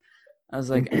plan. I was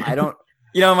like, I don't,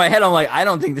 in my head, I'm like, I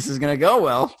don't think this is going to go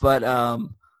well. But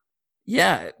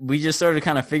yeah, we just started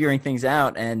kind of figuring things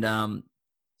out. And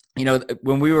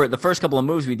when we were the first couple of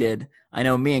moves we did, I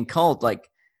know me and Colt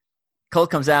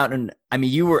comes out, and I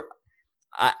mean,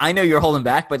 I know you're holding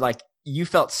back, but like, you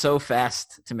felt so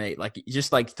fast to me, like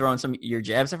just like throwing some of your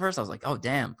jabs at first. I was like, oh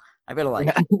damn, I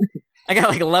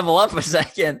gotta level up a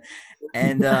second.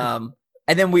 And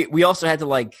then we also had to,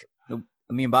 like,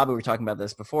 me and Bobby were talking about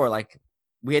this before, like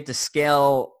we had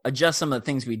to adjust some of the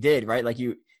things we did, right? Like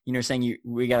you're saying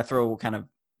we got to throw kind of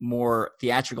more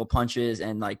theatrical punches,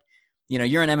 and like,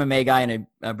 you're an MMA guy and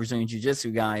a Brazilian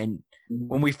Jiu-Jitsu guy. And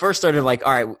when we first started, like,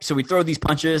 all right, so we throw these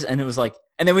punches, and it was like,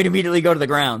 and then we'd immediately go to the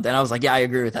ground. And I was like, yeah, I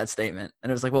agree with that statement.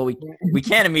 And it was like, well, we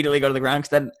can't immediately go to the ground,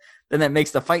 because then that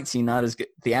makes the fight scene not as good,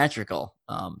 theatrical.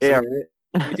 Yeah, right.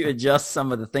 We had to adjust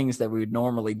some of the things that we would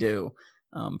normally do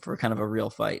for kind of a real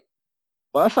fight.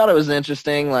 Well, I thought it was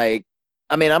interesting. Like,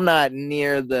 I mean, I'm not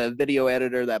near the video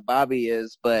editor that Bobby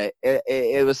is, but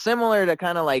it was similar to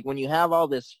kind of like when you have all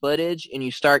this footage and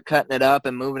you start cutting it up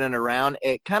and moving it around,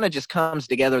 it kind of just comes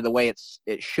together the way it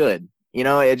should.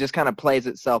 It just kind of plays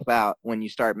itself out when you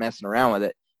start messing around with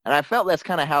it. And I felt that's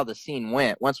kind of how the scene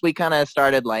went. Once we kind of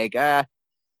started like, if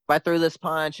I threw this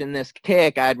punch and this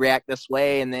kick, I'd react this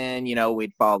way, and then,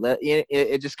 we'd fall.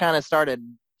 It just kind of started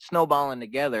snowballing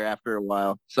together after a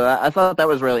while. So I thought that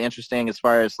was really interesting as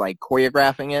far as like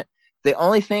choreographing it. The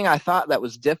only thing I thought that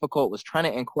was difficult was trying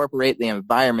to incorporate the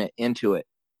environment into it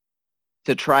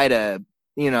to try to,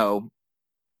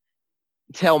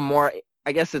 tell more.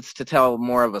 I guess it's to tell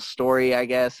more of a story, I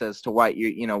guess, as to what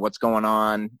what's going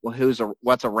on,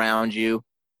 what's around you.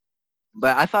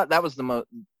 But I thought that was to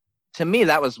me,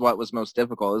 that was what was most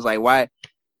difficult. It was like,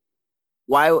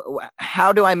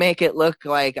 how do I make it look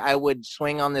like I would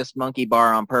swing on this monkey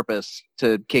bar on purpose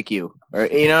to kick you? Or,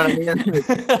 you know what I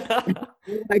mean?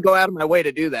 I go out of my way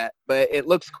to do that, but it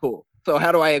looks cool. So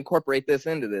how do I incorporate this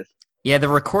into this? Yeah, the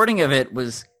recording of it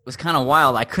was kind of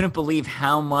wild. I couldn't believe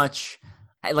how much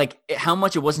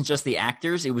it wasn't just the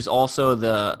actors. It was also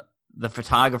the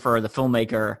photographer, the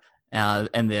filmmaker,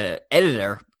 and the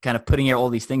editor kind of putting all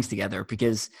these things together,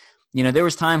 because there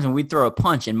was times when we'd throw a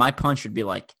punch, and my punch would be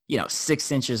like,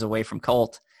 6 inches away from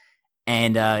Colt.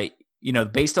 And,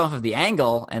 based off of the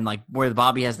angle and like where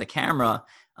Bobby has the camera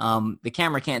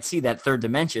can't see that third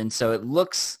dimension. So it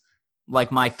looks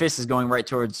like my fist is going right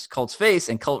towards Colt's face,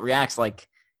 and Colt reacts like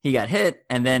he got hit.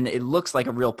 And then it looks like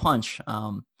a real punch.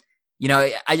 Like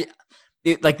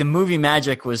the movie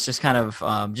magic was just kind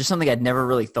of just something I'd never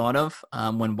really thought of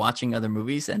when watching other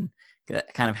movies, and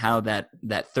kind of how the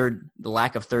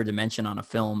lack of third dimension on a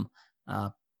film,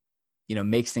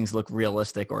 makes things look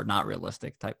realistic or not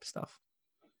realistic type of stuff.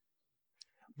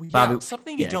 Well, yeah, Bobby,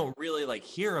 something you don't really like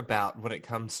hear about when it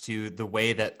comes to the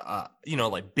way that,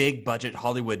 like big budget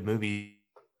Hollywood movies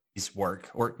work,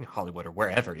 or Hollywood or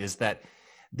wherever, is that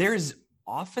there's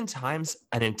oftentimes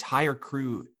an entire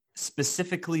crew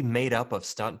specifically made up of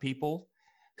stunt people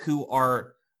who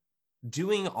are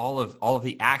doing all of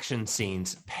the action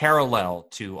scenes parallel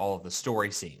to all of the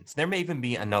story scenes. There may even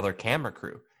be another camera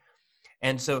crew.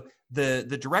 And so the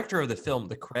director of the film,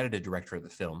 the credited director of the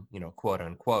film, quote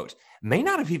unquote, may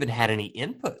not have even had any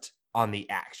input on the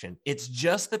action. It's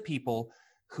just the people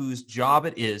whose job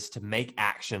it is to make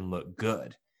action look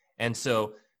good. And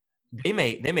so they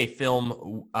may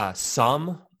film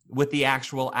some with the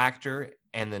actual actor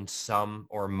and then some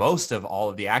or most of all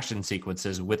of the action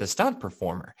sequences with a stunt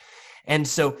performer. And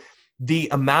so the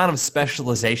amount of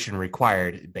specialization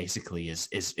required basically is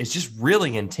just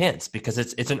really intense because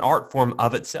it's an art form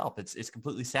of itself. It's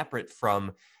completely separate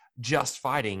from just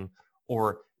fighting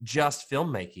or just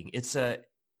filmmaking.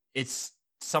 It's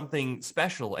something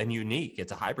special and unique.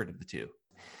 It's a hybrid of the two.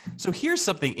 So here's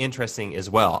something interesting as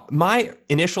well. My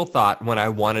initial thought when I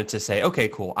wanted to say, okay,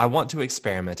 cool, I want to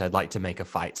experiment. I'd like to make a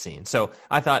fight scene. So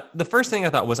the first thing I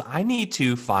thought was I need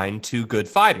to find 2 good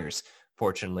fighters.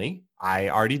 Fortunately, I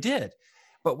already did.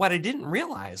 But what I didn't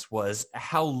realize was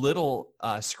how little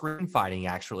screen fighting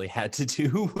actually had to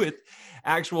do with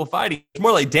actual fighting. It's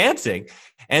more like dancing.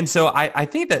 And so I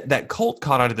think that Colt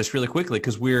caught on to this really quickly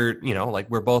because we're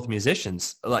both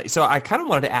musicians. So I kind of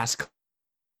wanted to ask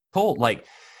Colt,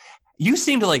 you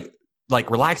seem to like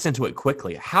relax into it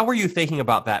quickly. How were you thinking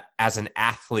about that as an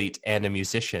athlete and a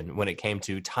musician when it came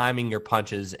to timing your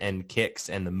punches and kicks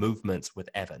and the movements with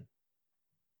Evan?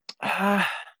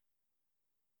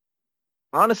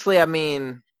 Honestly, I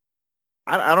mean,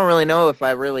 I don't really know if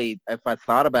I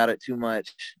thought about it too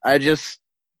much.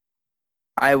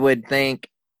 I would think,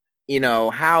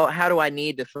 how do I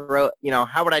need to throw,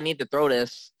 how would I need to throw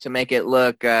this to make it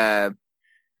look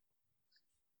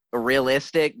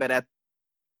realistic, but at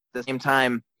the same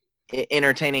time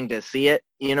entertaining to see it?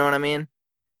 You know what I mean?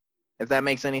 If that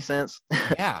makes any sense.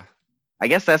 Yeah. I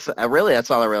guess that's all I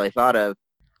really thought of.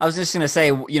 I was just going to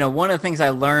say, one of the things I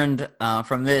learned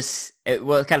from this, I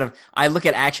look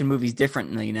at action movies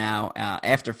differently now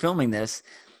after filming this,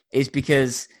 is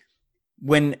because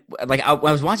when I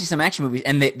was watching some action movies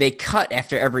and they cut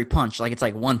after every punch, it's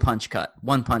like one punch cut.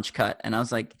 And I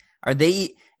was like, are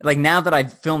they, now that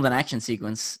I've filmed an action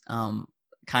sequence, I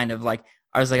was like,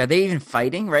 are they even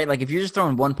fighting, right? If you're just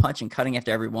throwing one punch and cutting after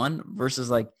every one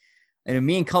versus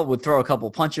me and Colt would throw a couple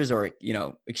punches or,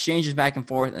 exchanges back and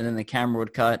forth, and then the camera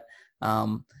would cut.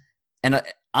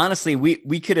 Honestly,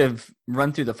 we could have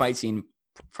run through the fight scene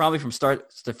probably from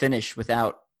start to finish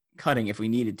without cutting if we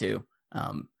needed to.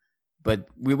 But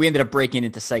we ended up breaking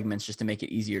into segments just to make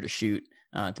it easier to shoot,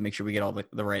 to make sure we get all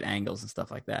the right angles and stuff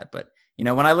like that. But,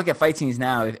 when I look at fight scenes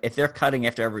now, if they're cutting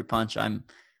after every punch, I'm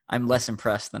less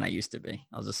impressed than I used to be.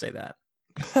 I'll just say that.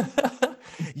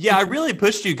 Yeah, I really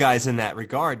pushed you guys in that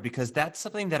regard because that's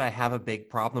something that I have a big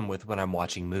problem with when I'm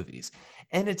watching movies.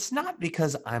 And it's not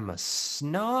because I'm a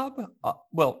snob.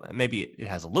 Well, maybe it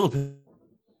has a little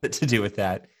bit to do with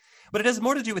that. But it has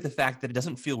more to do with the fact that it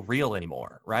doesn't feel real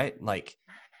anymore, right?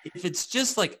 If it's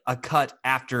just a cut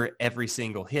after every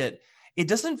single hit, it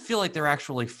doesn't feel like they're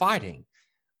actually fighting.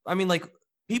 I mean,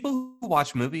 people who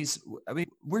watch movies,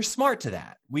 we're smart to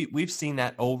that. We've seen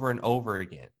that over and over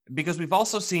again because we've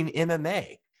also seen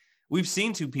MMA. We've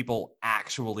seen 2 people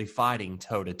actually fighting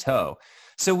toe to toe.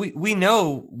 So we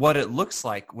know what it looks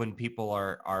like when people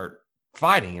are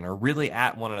fighting and are really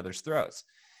at one another's throats.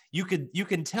 You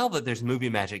can tell that there's movie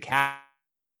magic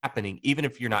happening even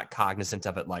if you're not cognizant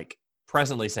of it,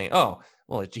 presently saying, oh,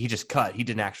 well, he just cut. He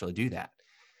didn't actually do that.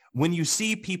 When you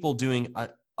see people doing a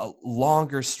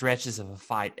longer stretches of a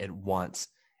fight at once,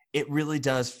 it really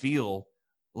does feel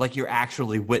like you're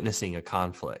actually witnessing a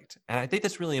conflict. And I think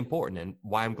that's really important and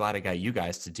why I'm glad I got you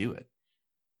guys to do it.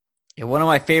 Yeah, one of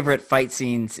my favorite fight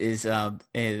scenes is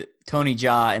Tony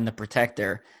Jaa in The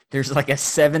Protector. There's a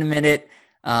 7-minute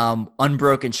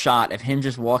unbroken shot of him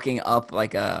just walking up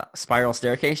a spiral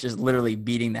staircase, just literally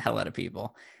beating the hell out of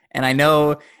people. And I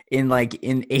know in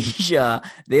Asia,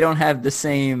 they don't have the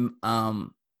same,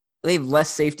 they have less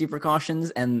safety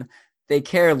precautions and they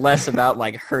care less about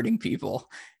hurting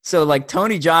people. So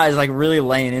Tony Jaa is really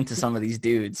laying into some of these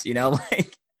dudes,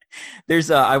 there's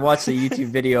I watched a YouTube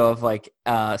video of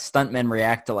stuntmen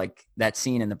react to that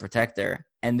scene in The Protector.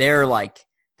 And they're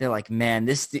man,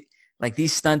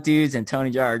 these stunt dudes and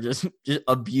Tony Jaa are just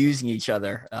abusing each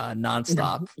other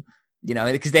nonstop,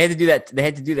 because they had to do that. They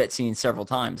had to do that scene several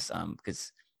times.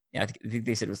 Because I think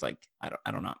they said it was I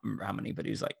don't know, remember how many, but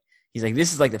he was he's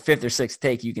this is the 5th or 6th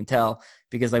take. You can tell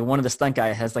because one of the stunt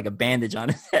guy has a bandage on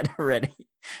his head already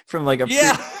from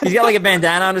he's got a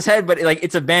bandana on his head, but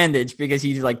it's a bandage because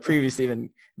he's previously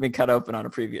been cut open on a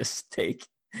previous take.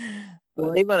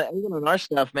 Well, even in our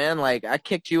stuff, man, I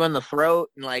kicked you in the throat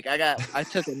and I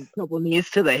took a couple knees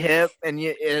to the hip and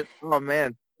oh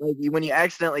man, when you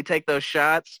accidentally take those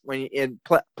shots,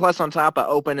 plus on top of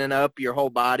opening up your whole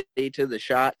body to the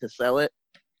shot to sell it,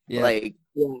 yeah.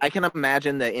 I can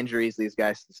imagine the injuries these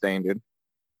guys sustain, dude.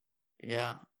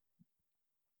 Yeah.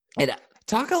 And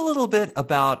talk a little bit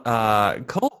about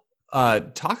Cole.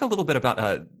 Talk a little bit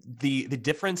about the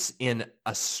difference in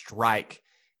a strike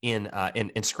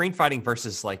in screen fighting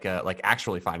versus like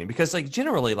actually fighting? Because like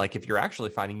generally, like if you're actually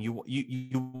fighting,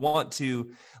 you want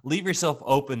to leave yourself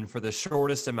open for the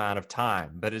shortest amount of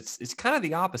time, but it's kind of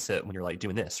the opposite when you're like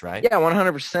doing this, right? Yeah,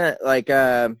 100%. Like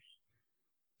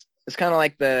it's kind of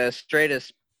like the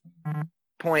straightest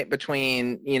point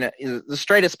between, the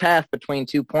straightest path between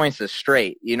 2 points is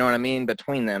straight. You know what I mean?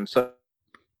 Between them. So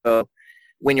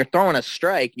when you're throwing a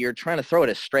strike, you're trying to throw it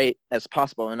as straight as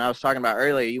possible. And I was talking about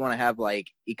earlier, you want to have like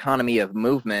economy of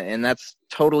movement, and that's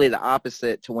totally the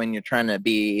opposite to when you're trying to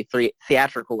be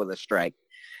theatrical with a strike.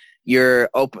 You're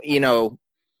open,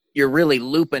 you're really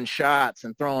looping shots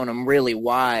and throwing them really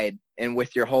wide and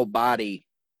with your whole body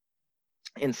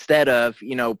instead of,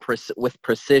 with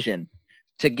precision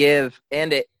to give.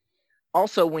 And it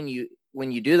also, when you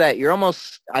do that,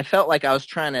 I felt like I was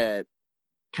trying to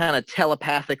kind of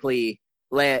telepathically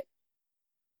let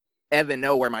Evan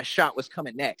know where my shot was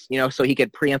coming next, so he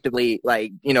could preemptively,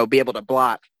 be able to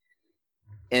block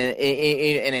and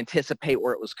anticipate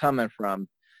where it was coming from.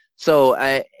 So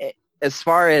as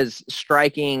far as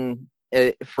striking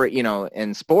for,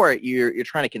 in sport, you're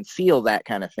trying to conceal that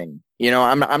kind of thing.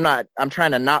 I'm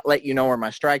trying to not let you know where my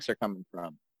strikes are coming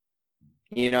from.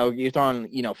 You're throwing,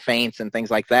 feints and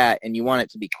things like that, and you want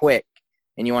it to be quick,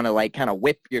 and you want to like kind of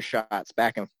whip your shots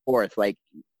back and forth. Like,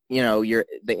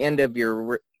 the end of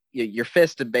your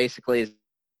fist basically is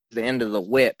the end of the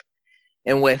whip.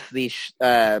 And with the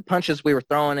punches we were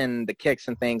throwing and the kicks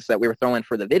and things that we were throwing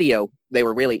for the video, they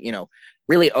were really,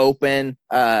 really open,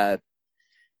 kind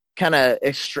of,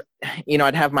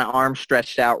 I'd have my arm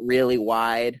stretched out really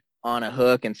wide on a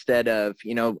hook instead of,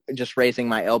 just raising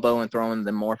my elbow and throwing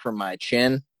them more from my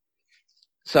chin.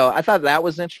 So I thought that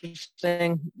was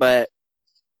interesting. But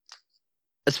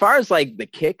as far as like the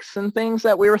kicks and things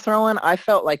that we were throwing, I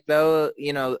felt like though,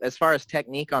 as far as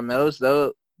technique on those,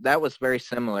 though, that was very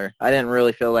similar. I didn't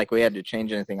really feel like we had to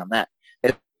change anything on that.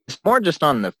 It's more just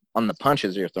on the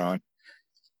punches you're throwing.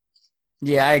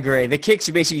 Yeah, I agree. The kicks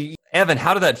are basically... Evan,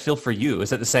 how did that feel for you? Is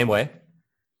that the same way?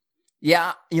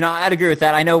 Yeah, I'd agree with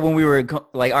that. I know when we were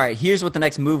like, all right, here's what the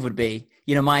next move would be.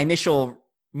 My initial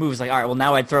move was like, all right, well,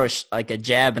 now I'd throw like a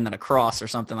jab and then a cross or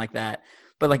something like that.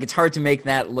 But like, it's hard to make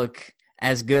that look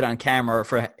as good on camera or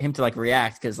for him to like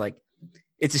react because like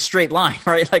it's a straight line,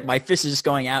 right? Like my fist is just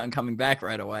going out and coming back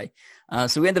right away.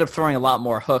 So we ended up throwing a lot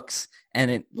more hooks,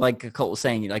 and it, like Colt was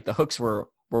saying, like the hooks were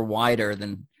wider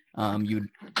than you'd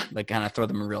like kind of throw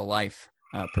them in real life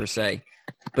per se.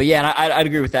 But yeah, and I'd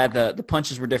agree with that. The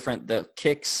punches were different. The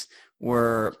kicks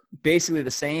were basically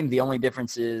the same. The only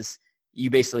difference is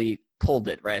you basically pulled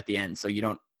it right at the end, so you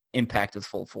don't impact with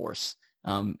full force.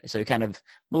 So you kind of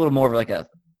a little more of like a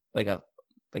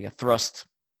thrust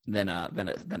than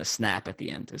a snap at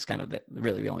the end is kind of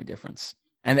really the only difference.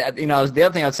 And the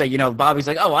other thing I'd say, Bobby's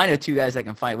like, oh, I know two guys that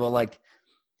can fight. Well, like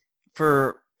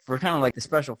for kind of like the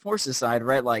special forces side,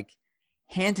 right? Like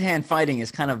hand-to-hand fighting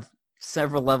is kind of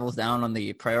several levels down on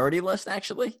the priority list,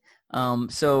 actually.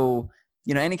 So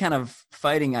any kind of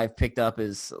fighting I've picked up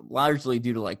is largely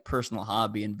due to like personal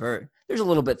hobby and there's a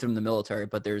little bit from the military,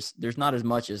 but there's not as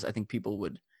much as I think people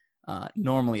would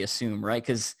normally assume, right?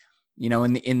 Because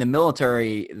in the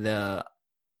military, the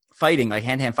fighting, like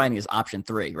hand-to-hand fighting, is option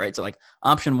 3, right? So like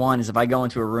option 1 is if I go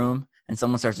into a room and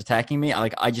someone starts attacking me,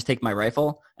 I just take my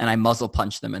rifle and I muzzle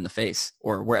punch them in the face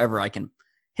or wherever I can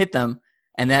hit them,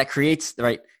 and that creates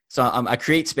So I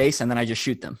create space and then I just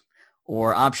shoot them.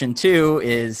 Or option 2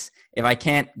 is if I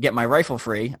can't get my rifle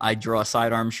free, I draw a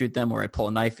sidearm, shoot them, or I pull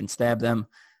a knife and stab them.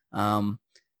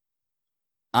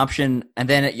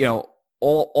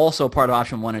 Also part of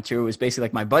option 1 and 2 is basically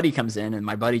like my buddy comes in and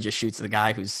my buddy just shoots the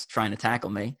guy who's trying to tackle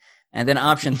me. And then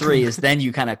option 3 is then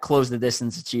you kind of close the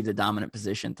distance, achieve the dominant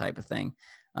position type of thing.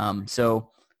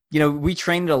 We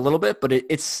trained it a little bit, but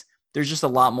there's just a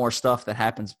lot more stuff that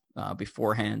happens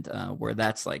beforehand where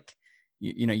that's like,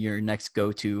 your next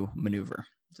go-to maneuver.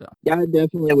 So yeah, I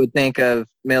definitely would think of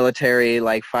military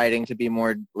like fighting to be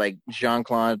more like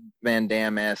Jean-Claude Van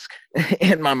Damme-esque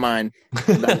in my mind.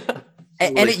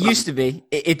 And it used to be.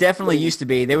 It definitely used to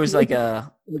be. There was like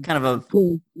a kind of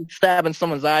a stabbing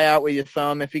someone's eye out with your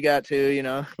thumb if you got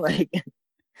to, like.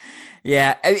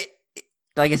 Yeah,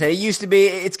 like I said, it used to be.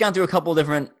 It's gone through a couple of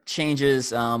different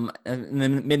changes. In the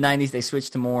mid-'90s, they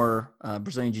switched to more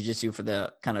Brazilian Jiu-Jitsu for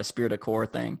the kind of spirit of core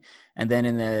thing. And then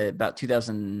in about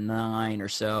 2009 or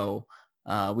so,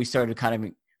 we started to kind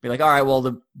of be like, all right, well,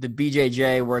 the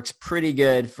BJJ works pretty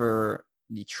good for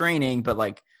the training, but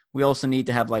like we also need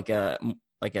to have like a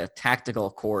tactical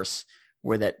course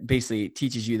where that basically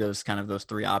teaches you those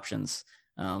 3 options.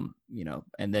 And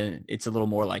then it's a little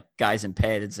more like guys in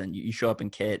pads and you show up in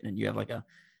kit and you have like a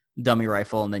dummy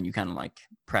rifle, and then you kind of like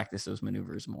practice those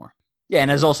maneuvers more. Yeah, and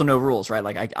there's also no rules, right?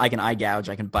 Like I can eye gouge,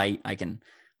 I can bite, I can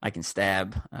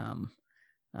stab.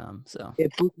 So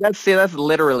that's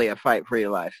literally a fight for your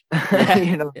life.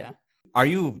 You know? Yeah. Are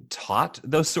you taught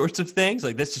those sorts of things?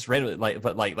 Like that's just randomly,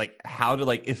 like how to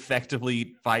like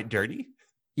effectively fight dirty?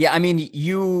 Yeah, I mean,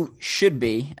 you should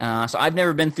be. So I've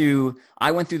never been through.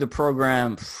 I went through the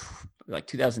program like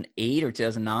 2008 or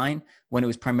 2009 when it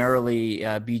was primarily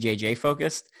BJJ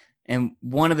focused. And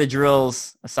one of the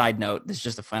drills, a side note, this is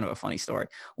just a funny story.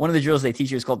 One of the drills they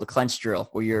teach you is called the clench drill,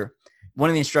 where one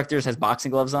of the instructors has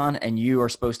boxing gloves on, and you are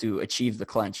supposed to achieve the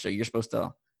clench. So you're supposed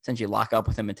to essentially lock up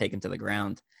with him and take him to the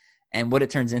ground. And what it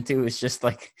turns into is just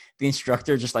like the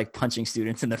instructor just like punching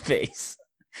students in the face.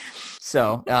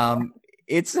 So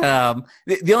it's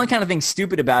the only kind of thing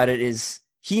stupid about it is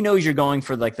he knows you're going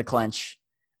for like the clench,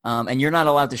 and you're not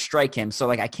allowed to strike him. So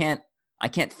like I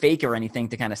can't fake or anything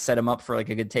to kind of set him up for like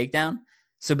a good takedown.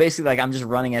 So basically, like I'm just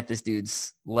running at this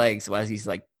dude's legs while he's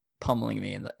like pummeling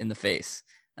me in the face.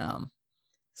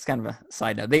 It's kind of a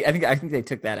side note. I think they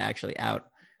took that actually out.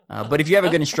 But if you have a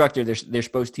good instructor, they're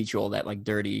supposed to teach you all that like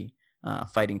dirty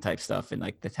fighting type stuff in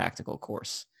like the tactical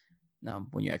course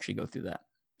when you actually go through that.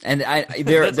 And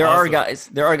there are guys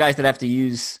that have to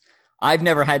use. I've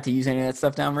never had to use any of that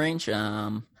stuff downrange.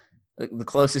 The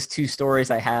closest two stories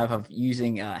I have of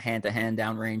using hand-to-hand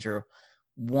downrange are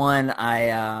one.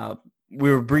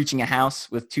 We were breaching a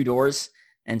house with two doors,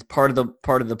 and part of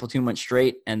the platoon went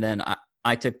straight, and then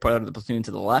I took part of the platoon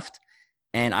to the left,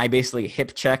 and I basically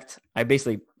hip checked. I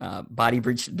basically body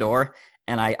breached the door,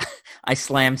 and I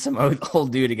slammed some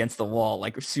old dude against the wall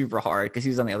like super hard because he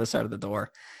was on the other side of the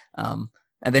door.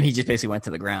 And then he just basically went to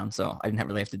the ground, so I didn't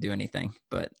really have to do anything.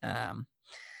 But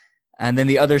and then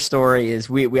the other story is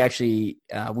we actually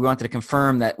we wanted to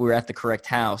confirm that we were at the correct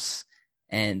house,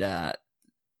 and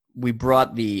we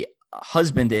brought the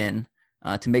husband in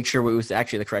to make sure it was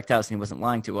actually the correct house and he wasn't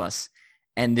lying to us.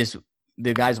 And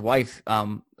the guy's wife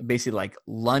basically like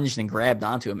lunged and grabbed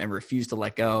onto him and refused to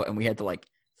let go, and we had to like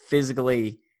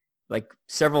physically, like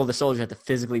several of the soldiers had to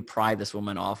physically pry this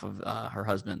woman off of her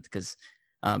husband because.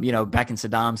 Back in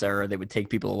Saddam's era, they would take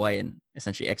people away and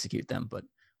essentially execute them. But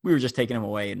we were just taking him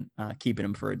away and keeping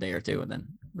him for a day or two and then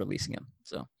releasing him.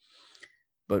 So,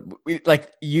 but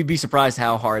you'd be surprised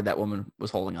how hard that woman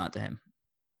was holding on to him.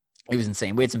 It was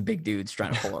insane. We had some big dudes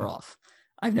trying to pull her off.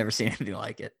 I've never seen anything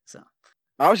like it. So,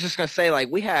 I was just gonna say, like,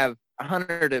 we have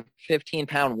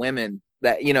 115-pound women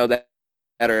that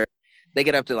they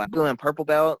get up to like blue and purple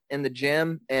belt in the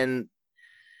gym, and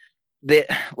the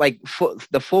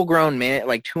full grown men,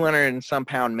 like 200 and some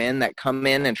pound men that come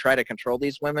in and try to control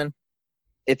these women.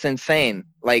 It's insane.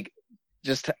 Like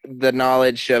just the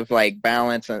knowledge of like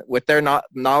balance and with their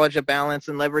knowledge of balance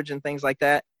and leverage and things like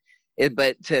that.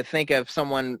 But to think of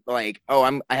someone like,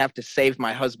 I have to save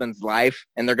my husband's life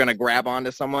and they're going to grab onto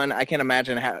someone. I can't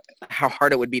imagine how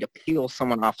hard it would be to peel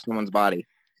someone off someone's body.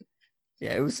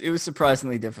 Yeah, it was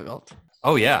surprisingly difficult.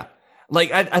 Oh yeah. Like,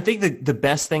 I think the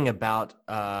best thing about,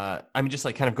 just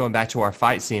like kind of going back to our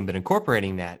fight scene, but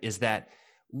incorporating that is that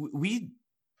we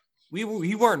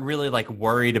weren't really like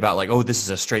worried about like, oh, this is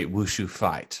a straight wushu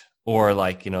fight or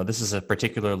like, this is a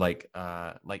particular like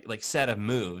set of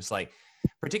moves, like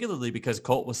particularly because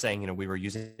Colt was saying, we were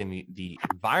using the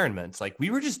environments, like we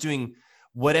were just doing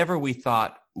whatever we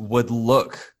thought would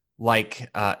look like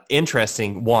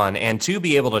interesting, one, and two,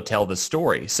 be able to tell the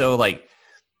story. So like,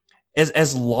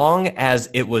 as long as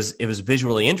it was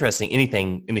visually interesting,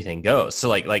 anything goes. So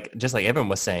like just like Evan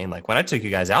was saying, like when I took you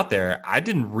guys out there, I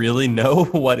didn't really know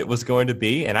what it was going to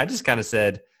be, and I just kind of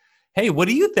said, "Hey, what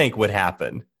do you think would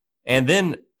happen?" And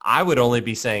then I would only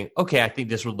be saying, "Okay, I think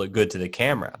this would look good to the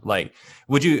camera." Like,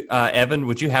 would you, Evan?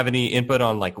 Would you have any input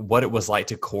on like what it was like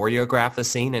to choreograph the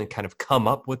scene and kind of come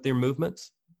up with their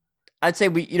movements? I'd say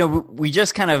we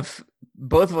just kind of,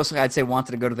 both of us, I'd say,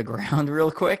 wanted to go to the ground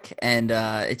real quick, and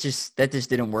that just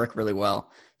didn't work really well.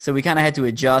 So we kind of had to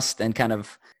adjust and kind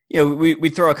of, we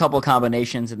throw a couple of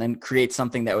combinations and then create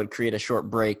something that would create a short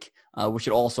break, which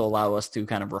would also allow us to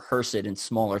kind of rehearse it in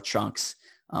smaller chunks.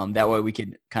 That way we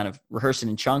could kind of rehearse it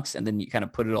in chunks and then you kind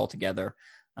of put it all together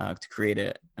to create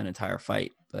an entire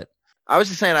fight. But I was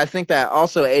just saying, I think that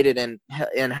also aided in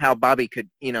how Bobby could,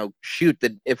 shoot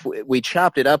if we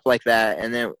chopped it up like that,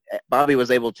 and then Bobby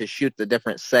was able to shoot the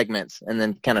different segments and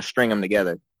then kind of string them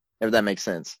together, if that makes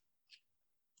sense.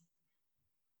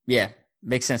 Yeah,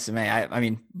 makes sense to me. I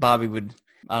mean, Bobby would,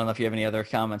 I don't know if you have any other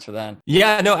comments for that.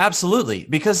 Yeah, no, absolutely.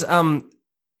 Because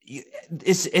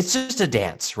it's just a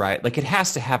dance, right? Like it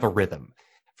has to have a rhythm.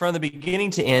 from the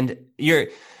beginning to end,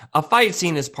 a fight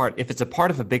scene is if it's a part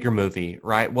of a bigger movie,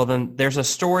 right? Well, then there's a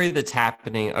story that's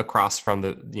happening across from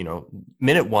the,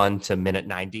 minute 1 to minute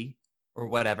 90 or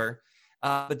whatever.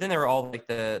 But then there are all like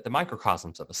the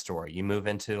microcosms of a story. You move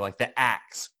into like the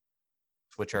acts,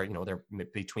 which are, they're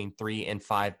between 3 and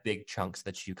 5 big chunks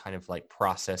that you kind of like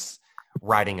process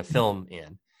writing a film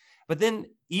in. But then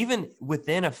even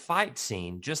within a fight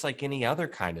scene, just like any other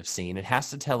kind of scene, it has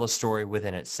to tell a story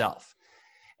within itself.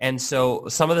 And so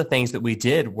some of the things that we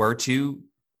did were to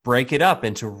break it up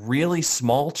into really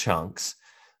small chunks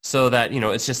so that,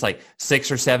 it's just like 6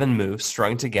 or 7 moves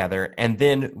strung together. And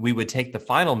then we would take the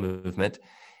final movement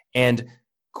and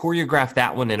choreograph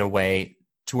that one in a way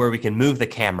to where we can move the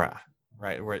camera,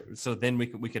 right? So then we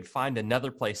could find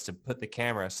another place to put the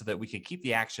camera so that we could keep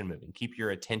the action moving, keep your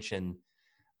attention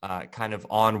kind of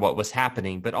on what was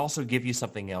happening, but also give you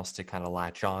something else to kind of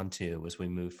latch on to as we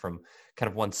move from kind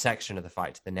of one section of the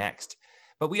fight to the next.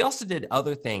 But we also did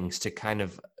other things to kind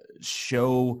of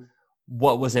show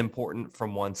what was important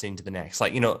from one scene to the next.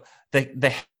 Like,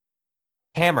 the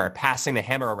hammer, passing the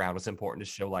hammer around was important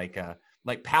to show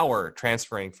like power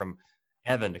transferring from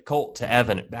Evan to Colt to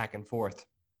Evan back and forth.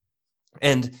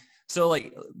 And so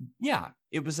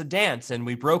it was a dance, and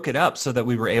we broke it up so that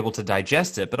we were able to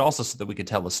digest it, but also so that we could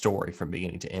tell a story from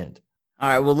beginning to end. All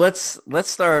right, well, let's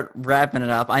start wrapping it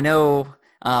up. I know,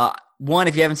 one,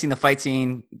 if you haven't seen the fight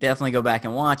scene, definitely go back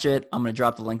and watch it. I'm going to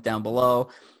drop the link down below.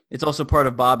 It's also part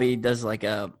of Bobby does like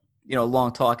a,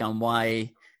 long talk on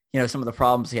why, some of the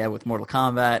problems he had with Mortal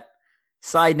Kombat.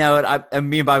 Side note,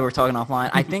 me and Bobby were talking offline.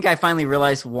 I think I finally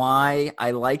realized why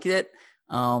I liked it.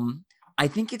 I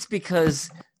think it's because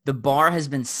the bar has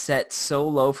been set so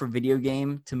low for video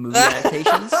game to movie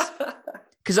adaptations.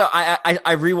 Because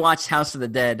I rewatched House of the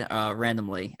Dead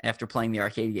randomly after playing the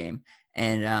arcade game,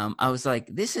 and I was like,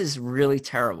 this is really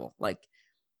terrible. Like,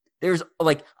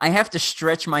 I have to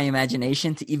stretch my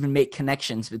imagination to even make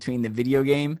connections between the video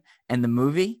game and the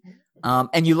movie.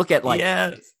 And you look at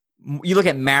you look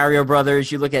at Mario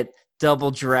Brothers, you look at Double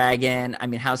Dragon. I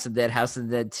mean, House of the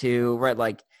Dead 2, right?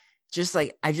 Like,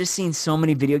 I've just seen so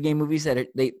many video game movies that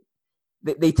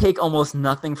they take almost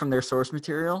nothing from their source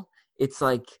material. It's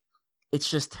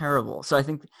just terrible. So I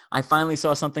think I finally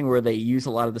saw something where they use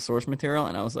a lot of the source material,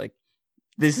 and I was like,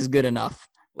 this is good enough.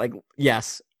 Like,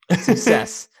 yes,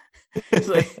 success.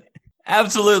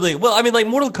 Absolutely. Well, I mean, like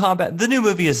Mortal Kombat, the new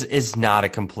movie is not a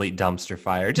complete dumpster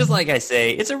fire. Just like I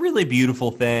say, it's a really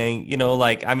beautiful thing.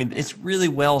 It's really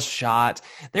well shot.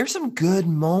 There's some good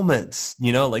moments,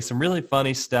 like some really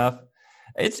funny stuff.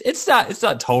 It's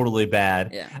not totally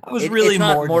bad. Yeah. I was it's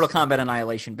not Mortal Kombat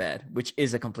Annihilation bad, which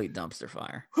is a complete dumpster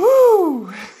fire.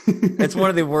 Woo! That's one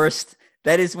of the worst.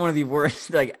 That is one of the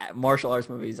worst martial arts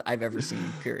movies I've ever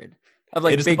seen. Period.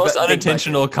 It is the most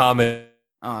unintentional comedy.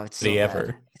 Oh, it's so ever.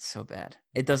 Bad. It's so bad.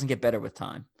 It doesn't get better with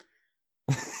time.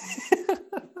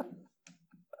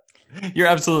 You're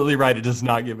absolutely right. It does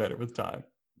not get better with time.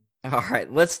 All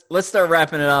right, let's start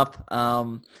wrapping it up.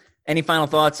 Any final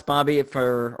thoughts, Bobby,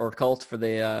 or Colt, for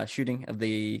the shooting of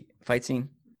the fight scene?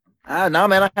 No,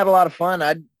 man, I had a lot of fun.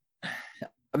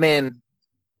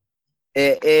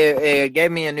 It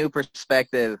gave me a new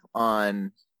perspective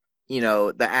on,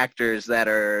 the actors that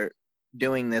are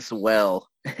doing this well.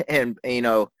 And,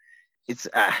 it's,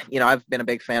 I've been a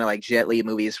big fan of like Jet Li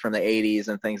movies from the 80s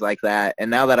and things like that.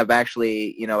 And now that I've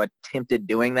actually, attempted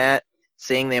doing that,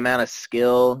 seeing the amount of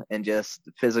skill and just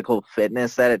physical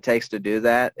fitness that it takes to do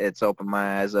that, it's opened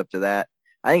my eyes up to that.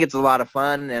 I think it's a lot of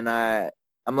fun, and I'm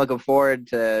looking forward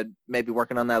to maybe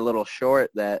working on that little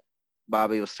short that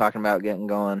Bobby was talking about getting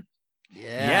going.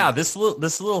 Yeah, this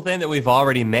little thing that we've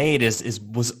already made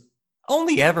was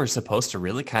only ever supposed to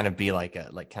really kind of be like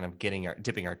kind of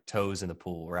dipping our toes in the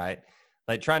pool, right?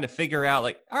 Like trying to figure out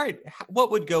like, all right,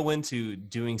 what would go into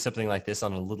doing something like this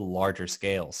on a little larger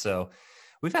scale. So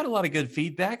we've had a lot of good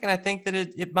feedback, and I think that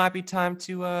it might be time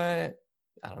to, I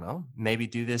don't know, maybe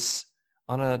do this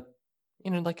on an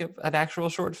actual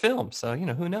short film. So,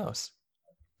 who knows?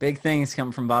 Big things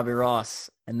come from Bobby Ross,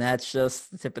 and that's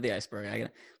just the tip of the iceberg.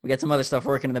 We got some other stuff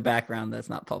working in the background that's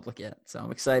not public yet. So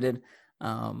I'm excited.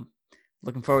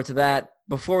 Looking forward to that.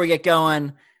 Before we get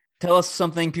going, tell us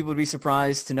something people would be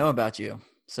surprised to know about you.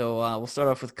 So we'll start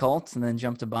off with Colt and then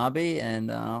jump to Bobby,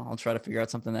 and I'll try to figure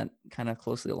out something that kind of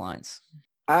closely aligns.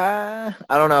 I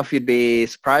don't know if you'd be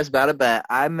surprised about it, but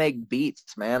I make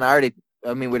beats, man.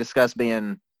 We discussed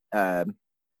being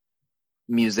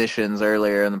musicians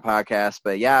earlier in the podcast,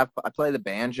 but yeah, I play the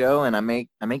banjo and I make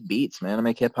beats, man. I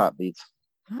make hip hop beats.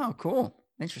 Oh, cool.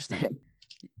 Interesting.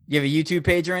 You have a YouTube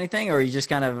page or anything, or are you just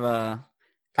kind of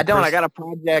I don't. I got a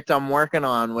project I'm working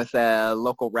on with a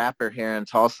local rapper here in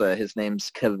Tulsa. His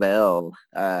name's Cavell.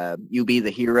 You Be the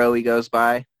Hero, he goes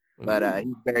by. But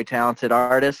he's a very talented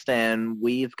artist, and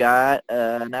we've got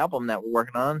an album that we're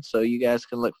working on, so you guys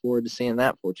can look forward to seeing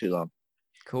that for too long.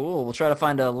 Cool. We'll try to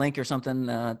find a link or something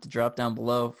to drop down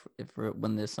below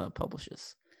when this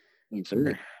publishes. Yes,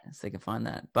 sir. So they can find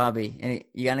that. Bobby,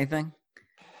 you got anything?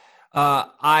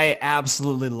 I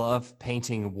absolutely love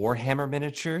painting Warhammer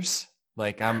miniatures.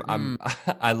 Like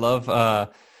I love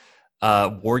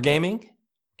wargaming,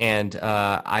 and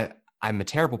I'm a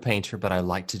terrible painter, but I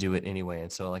like to do it anyway.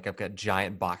 And so like I've got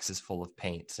giant boxes full of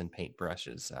paints and paint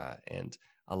brushes and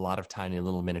a lot of tiny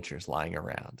little miniatures lying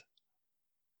around.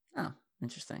 Oh,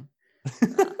 interesting.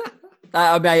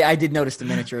 I did notice the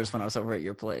miniatures when I was over at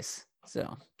your place.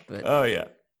 But oh yeah.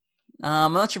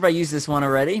 I'm not sure if I used this one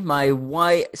already. My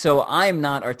wife, so I'm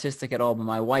not artistic at all, but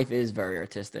my wife is very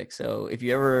artistic. So if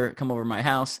you ever come over to my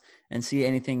house and see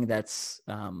anything that's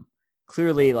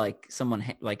clearly like someone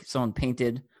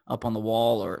painted up on the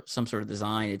wall or some sort of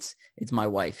design, it's my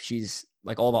wife. She's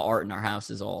like, all the art in our house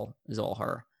is all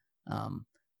her.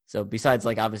 So besides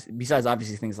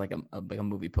obviously things like a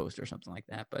movie poster or something like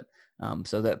that, but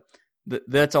so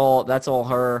that's all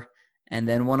her. And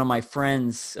then one of my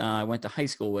friends I went to high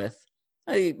school with,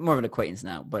 more of an acquaintance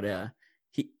now, but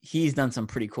he's done some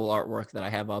pretty cool artwork that I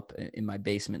have up in my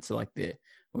basement. So it's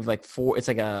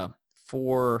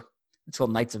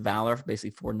called Knights of Valor, basically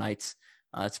 4 knights.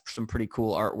 It's some pretty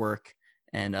cool artwork,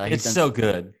 and it's so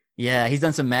good. Yeah, he's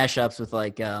done some mashups with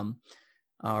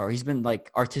or he's been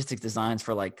like artistic designs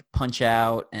for like Punch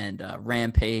Out and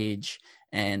Rampage,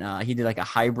 and he did like a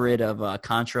hybrid of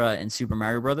Contra and Super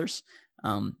Mario Brothers.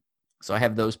 So I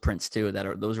have those prints too.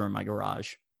 Those are in my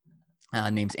garage.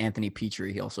 Name's Anthony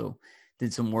Petrie. He also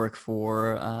did some work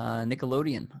for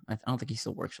Nickelodeon. I don't think he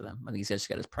still works for them. I think he's just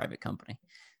got his private company.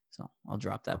 So I'll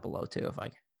drop that below too if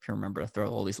I can remember to throw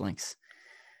all these links.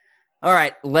 All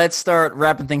right, let's start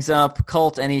wrapping things up.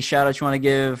 Colt, any shout-outs you want to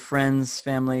give? Friends,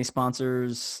 family,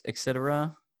 sponsors,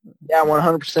 etc.? Yeah,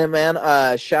 100%,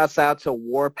 man. Shouts out to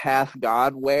Warpath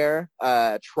Godwear,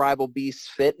 Tribal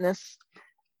Beast Fitness.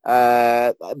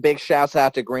 Big shouts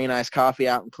out to Green Ice Coffee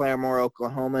out in Claremore,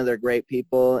 Oklahoma. They're great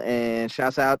people. And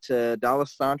shouts out to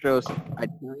D'Alessandro's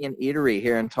Italian Eatery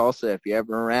here in Tulsa. If you're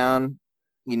ever around,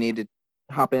 you need to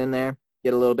hop in there,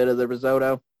 get a little bit of the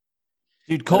risotto.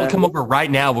 Dude, Colt, come over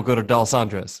right now. We'll go to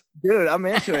D'Alessandro's. Dude, I'm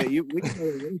into it. We can do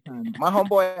it anytime. My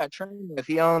homeboy I train with,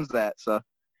 he owns that. So.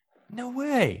 No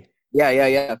way.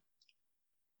 Yeah.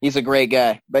 He's a great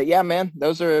guy. But yeah, man,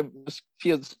 those are just a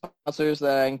few of the sponsors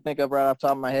that I can think of right off the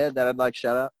top of my head that I'd like to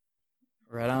shout out.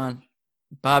 Right on.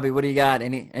 Bobby, what do you got?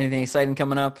 Anything exciting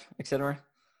coming up, etc.?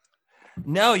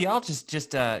 No, y'all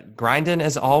just grinding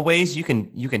as always. You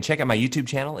can check out my YouTube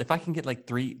channel. If I can get like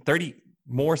 30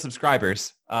 more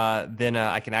subscribers, then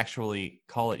I can actually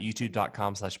call it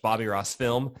youtube.com/Bobby Ross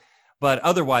Film. But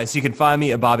otherwise, you can find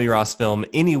me at Bobby Ross Film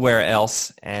anywhere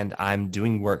else. And I'm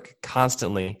doing work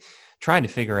constantly, trying to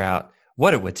figure out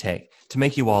what it would take to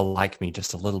make you all like me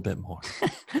just a little bit more.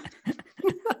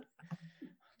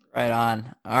 Right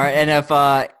on. All right. And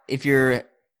if you're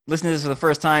listening to this for the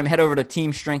first time, head over to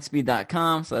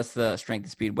teamstrengthspeed.com. So that's the Strength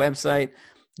and Speed website.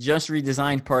 Just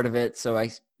redesigned part of it. So I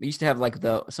used to have like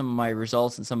some of my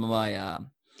results and some of my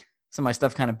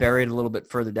stuff kind of buried a little bit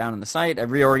further down in the site. I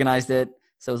reorganized it,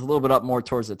 so it was a little bit up more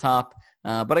towards the top.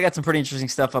 But I got some pretty interesting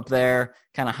stuff up there,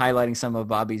 kind of highlighting some of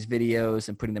Bobby's videos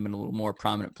and putting them in a little more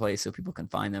prominent place so people can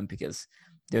find them because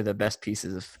they're the best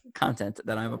pieces of content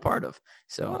that I'm a part of.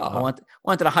 So I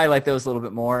wanted to highlight those a little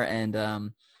bit more and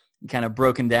kind of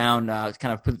broken down,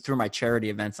 kind of put through my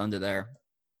charity events under there.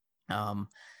 Books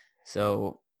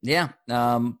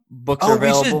are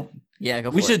available.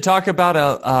 We should talk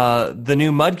about the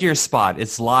new Mudgear spot.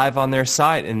 It's live on their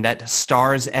site, and that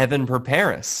stars Evan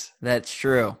Perperis. That's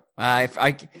true.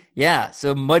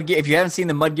 So Mudgear. If you haven't seen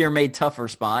the Mudgear Made Tougher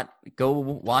spot, go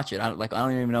watch it. I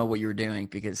don't even know what you were doing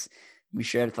because we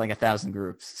shared it to like 1,000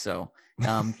 groups. So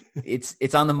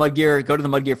it's on the Mudgear. Go to the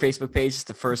Mudgear Facebook page. It's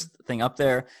the first thing up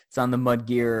there. It's on the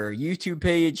Mudgear YouTube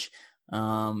page.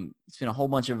 It's been a whole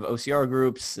bunch of OCR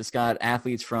groups. It's got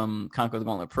athletes from Conquer the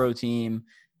Gauntlet Pro Team,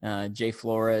 Jay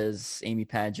Flores, Amy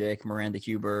Pajic, Miranda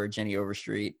Huber, Jenny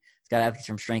Overstreet. It's got athletes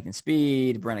from Strength and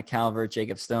Speed, Brenna Calvert,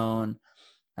 Jacob Stone,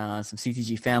 some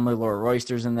CTG family, Laura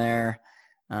Royster's in there,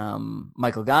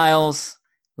 Michael Giles,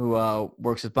 who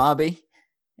works with Bobby.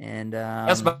 And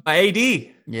that's my AD.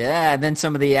 Yeah, and then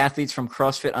some of the athletes from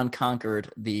CrossFit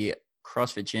Unconquered, the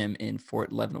CrossFit gym in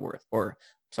Leavenworth,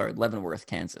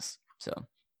 Kansas. So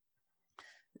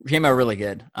it came out really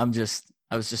good. I was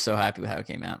just so happy with how it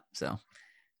came out. So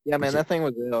Yeah, man, that thing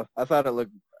was ill. I thought it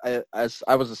looked. I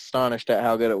was astonished at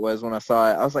how good it was when I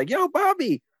saw it. I was like, "Yo,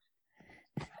 Bobby!"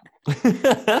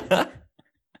 I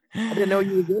didn't know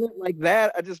you was in it like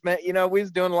that. I just meant, we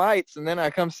was doing lights, and then I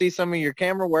come see some of your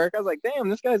camera work. I was like, "Damn,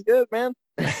 this guy's good, man."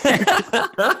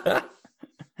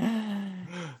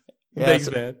 Thanks,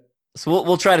 man. So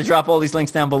we'll try to drop all these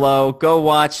links down below. Go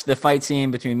watch the fight scene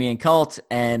between me and Colt,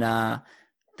 and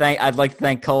I'd like to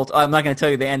thank Colt. I'm not going to tell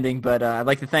you the ending, but I'd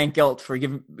like to thank Colt for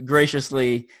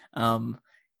graciously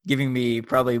giving me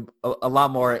probably a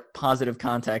lot more positive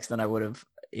context than I would have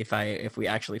if we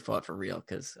actually fought for real.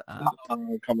 Because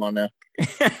come on now.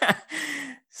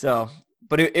 So,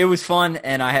 but it was fun,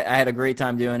 and I had a great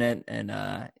time doing it, and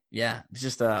it was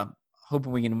just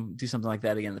hoping we can do something like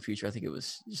that again in the future. I think it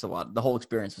was just the whole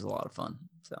experience was a lot of fun.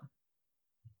 So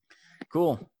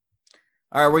cool.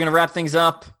 All right, we're going to wrap things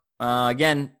up.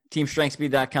 Again,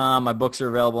 teamstrengthspeed.com. My books are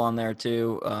available on there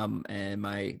too. And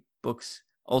my books,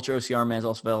 Ultra OCR Man, is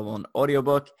also available in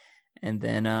audiobook. And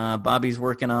then Bobby's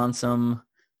working on some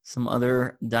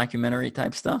other documentary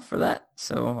type stuff for that.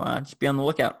 So just be on the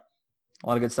lookout. A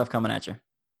lot of good stuff coming at you.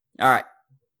 All right.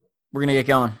 We're going to get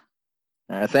going.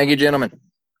 All right. Thank you, gentlemen.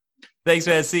 Thanks,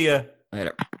 man. See ya.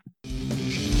 Later.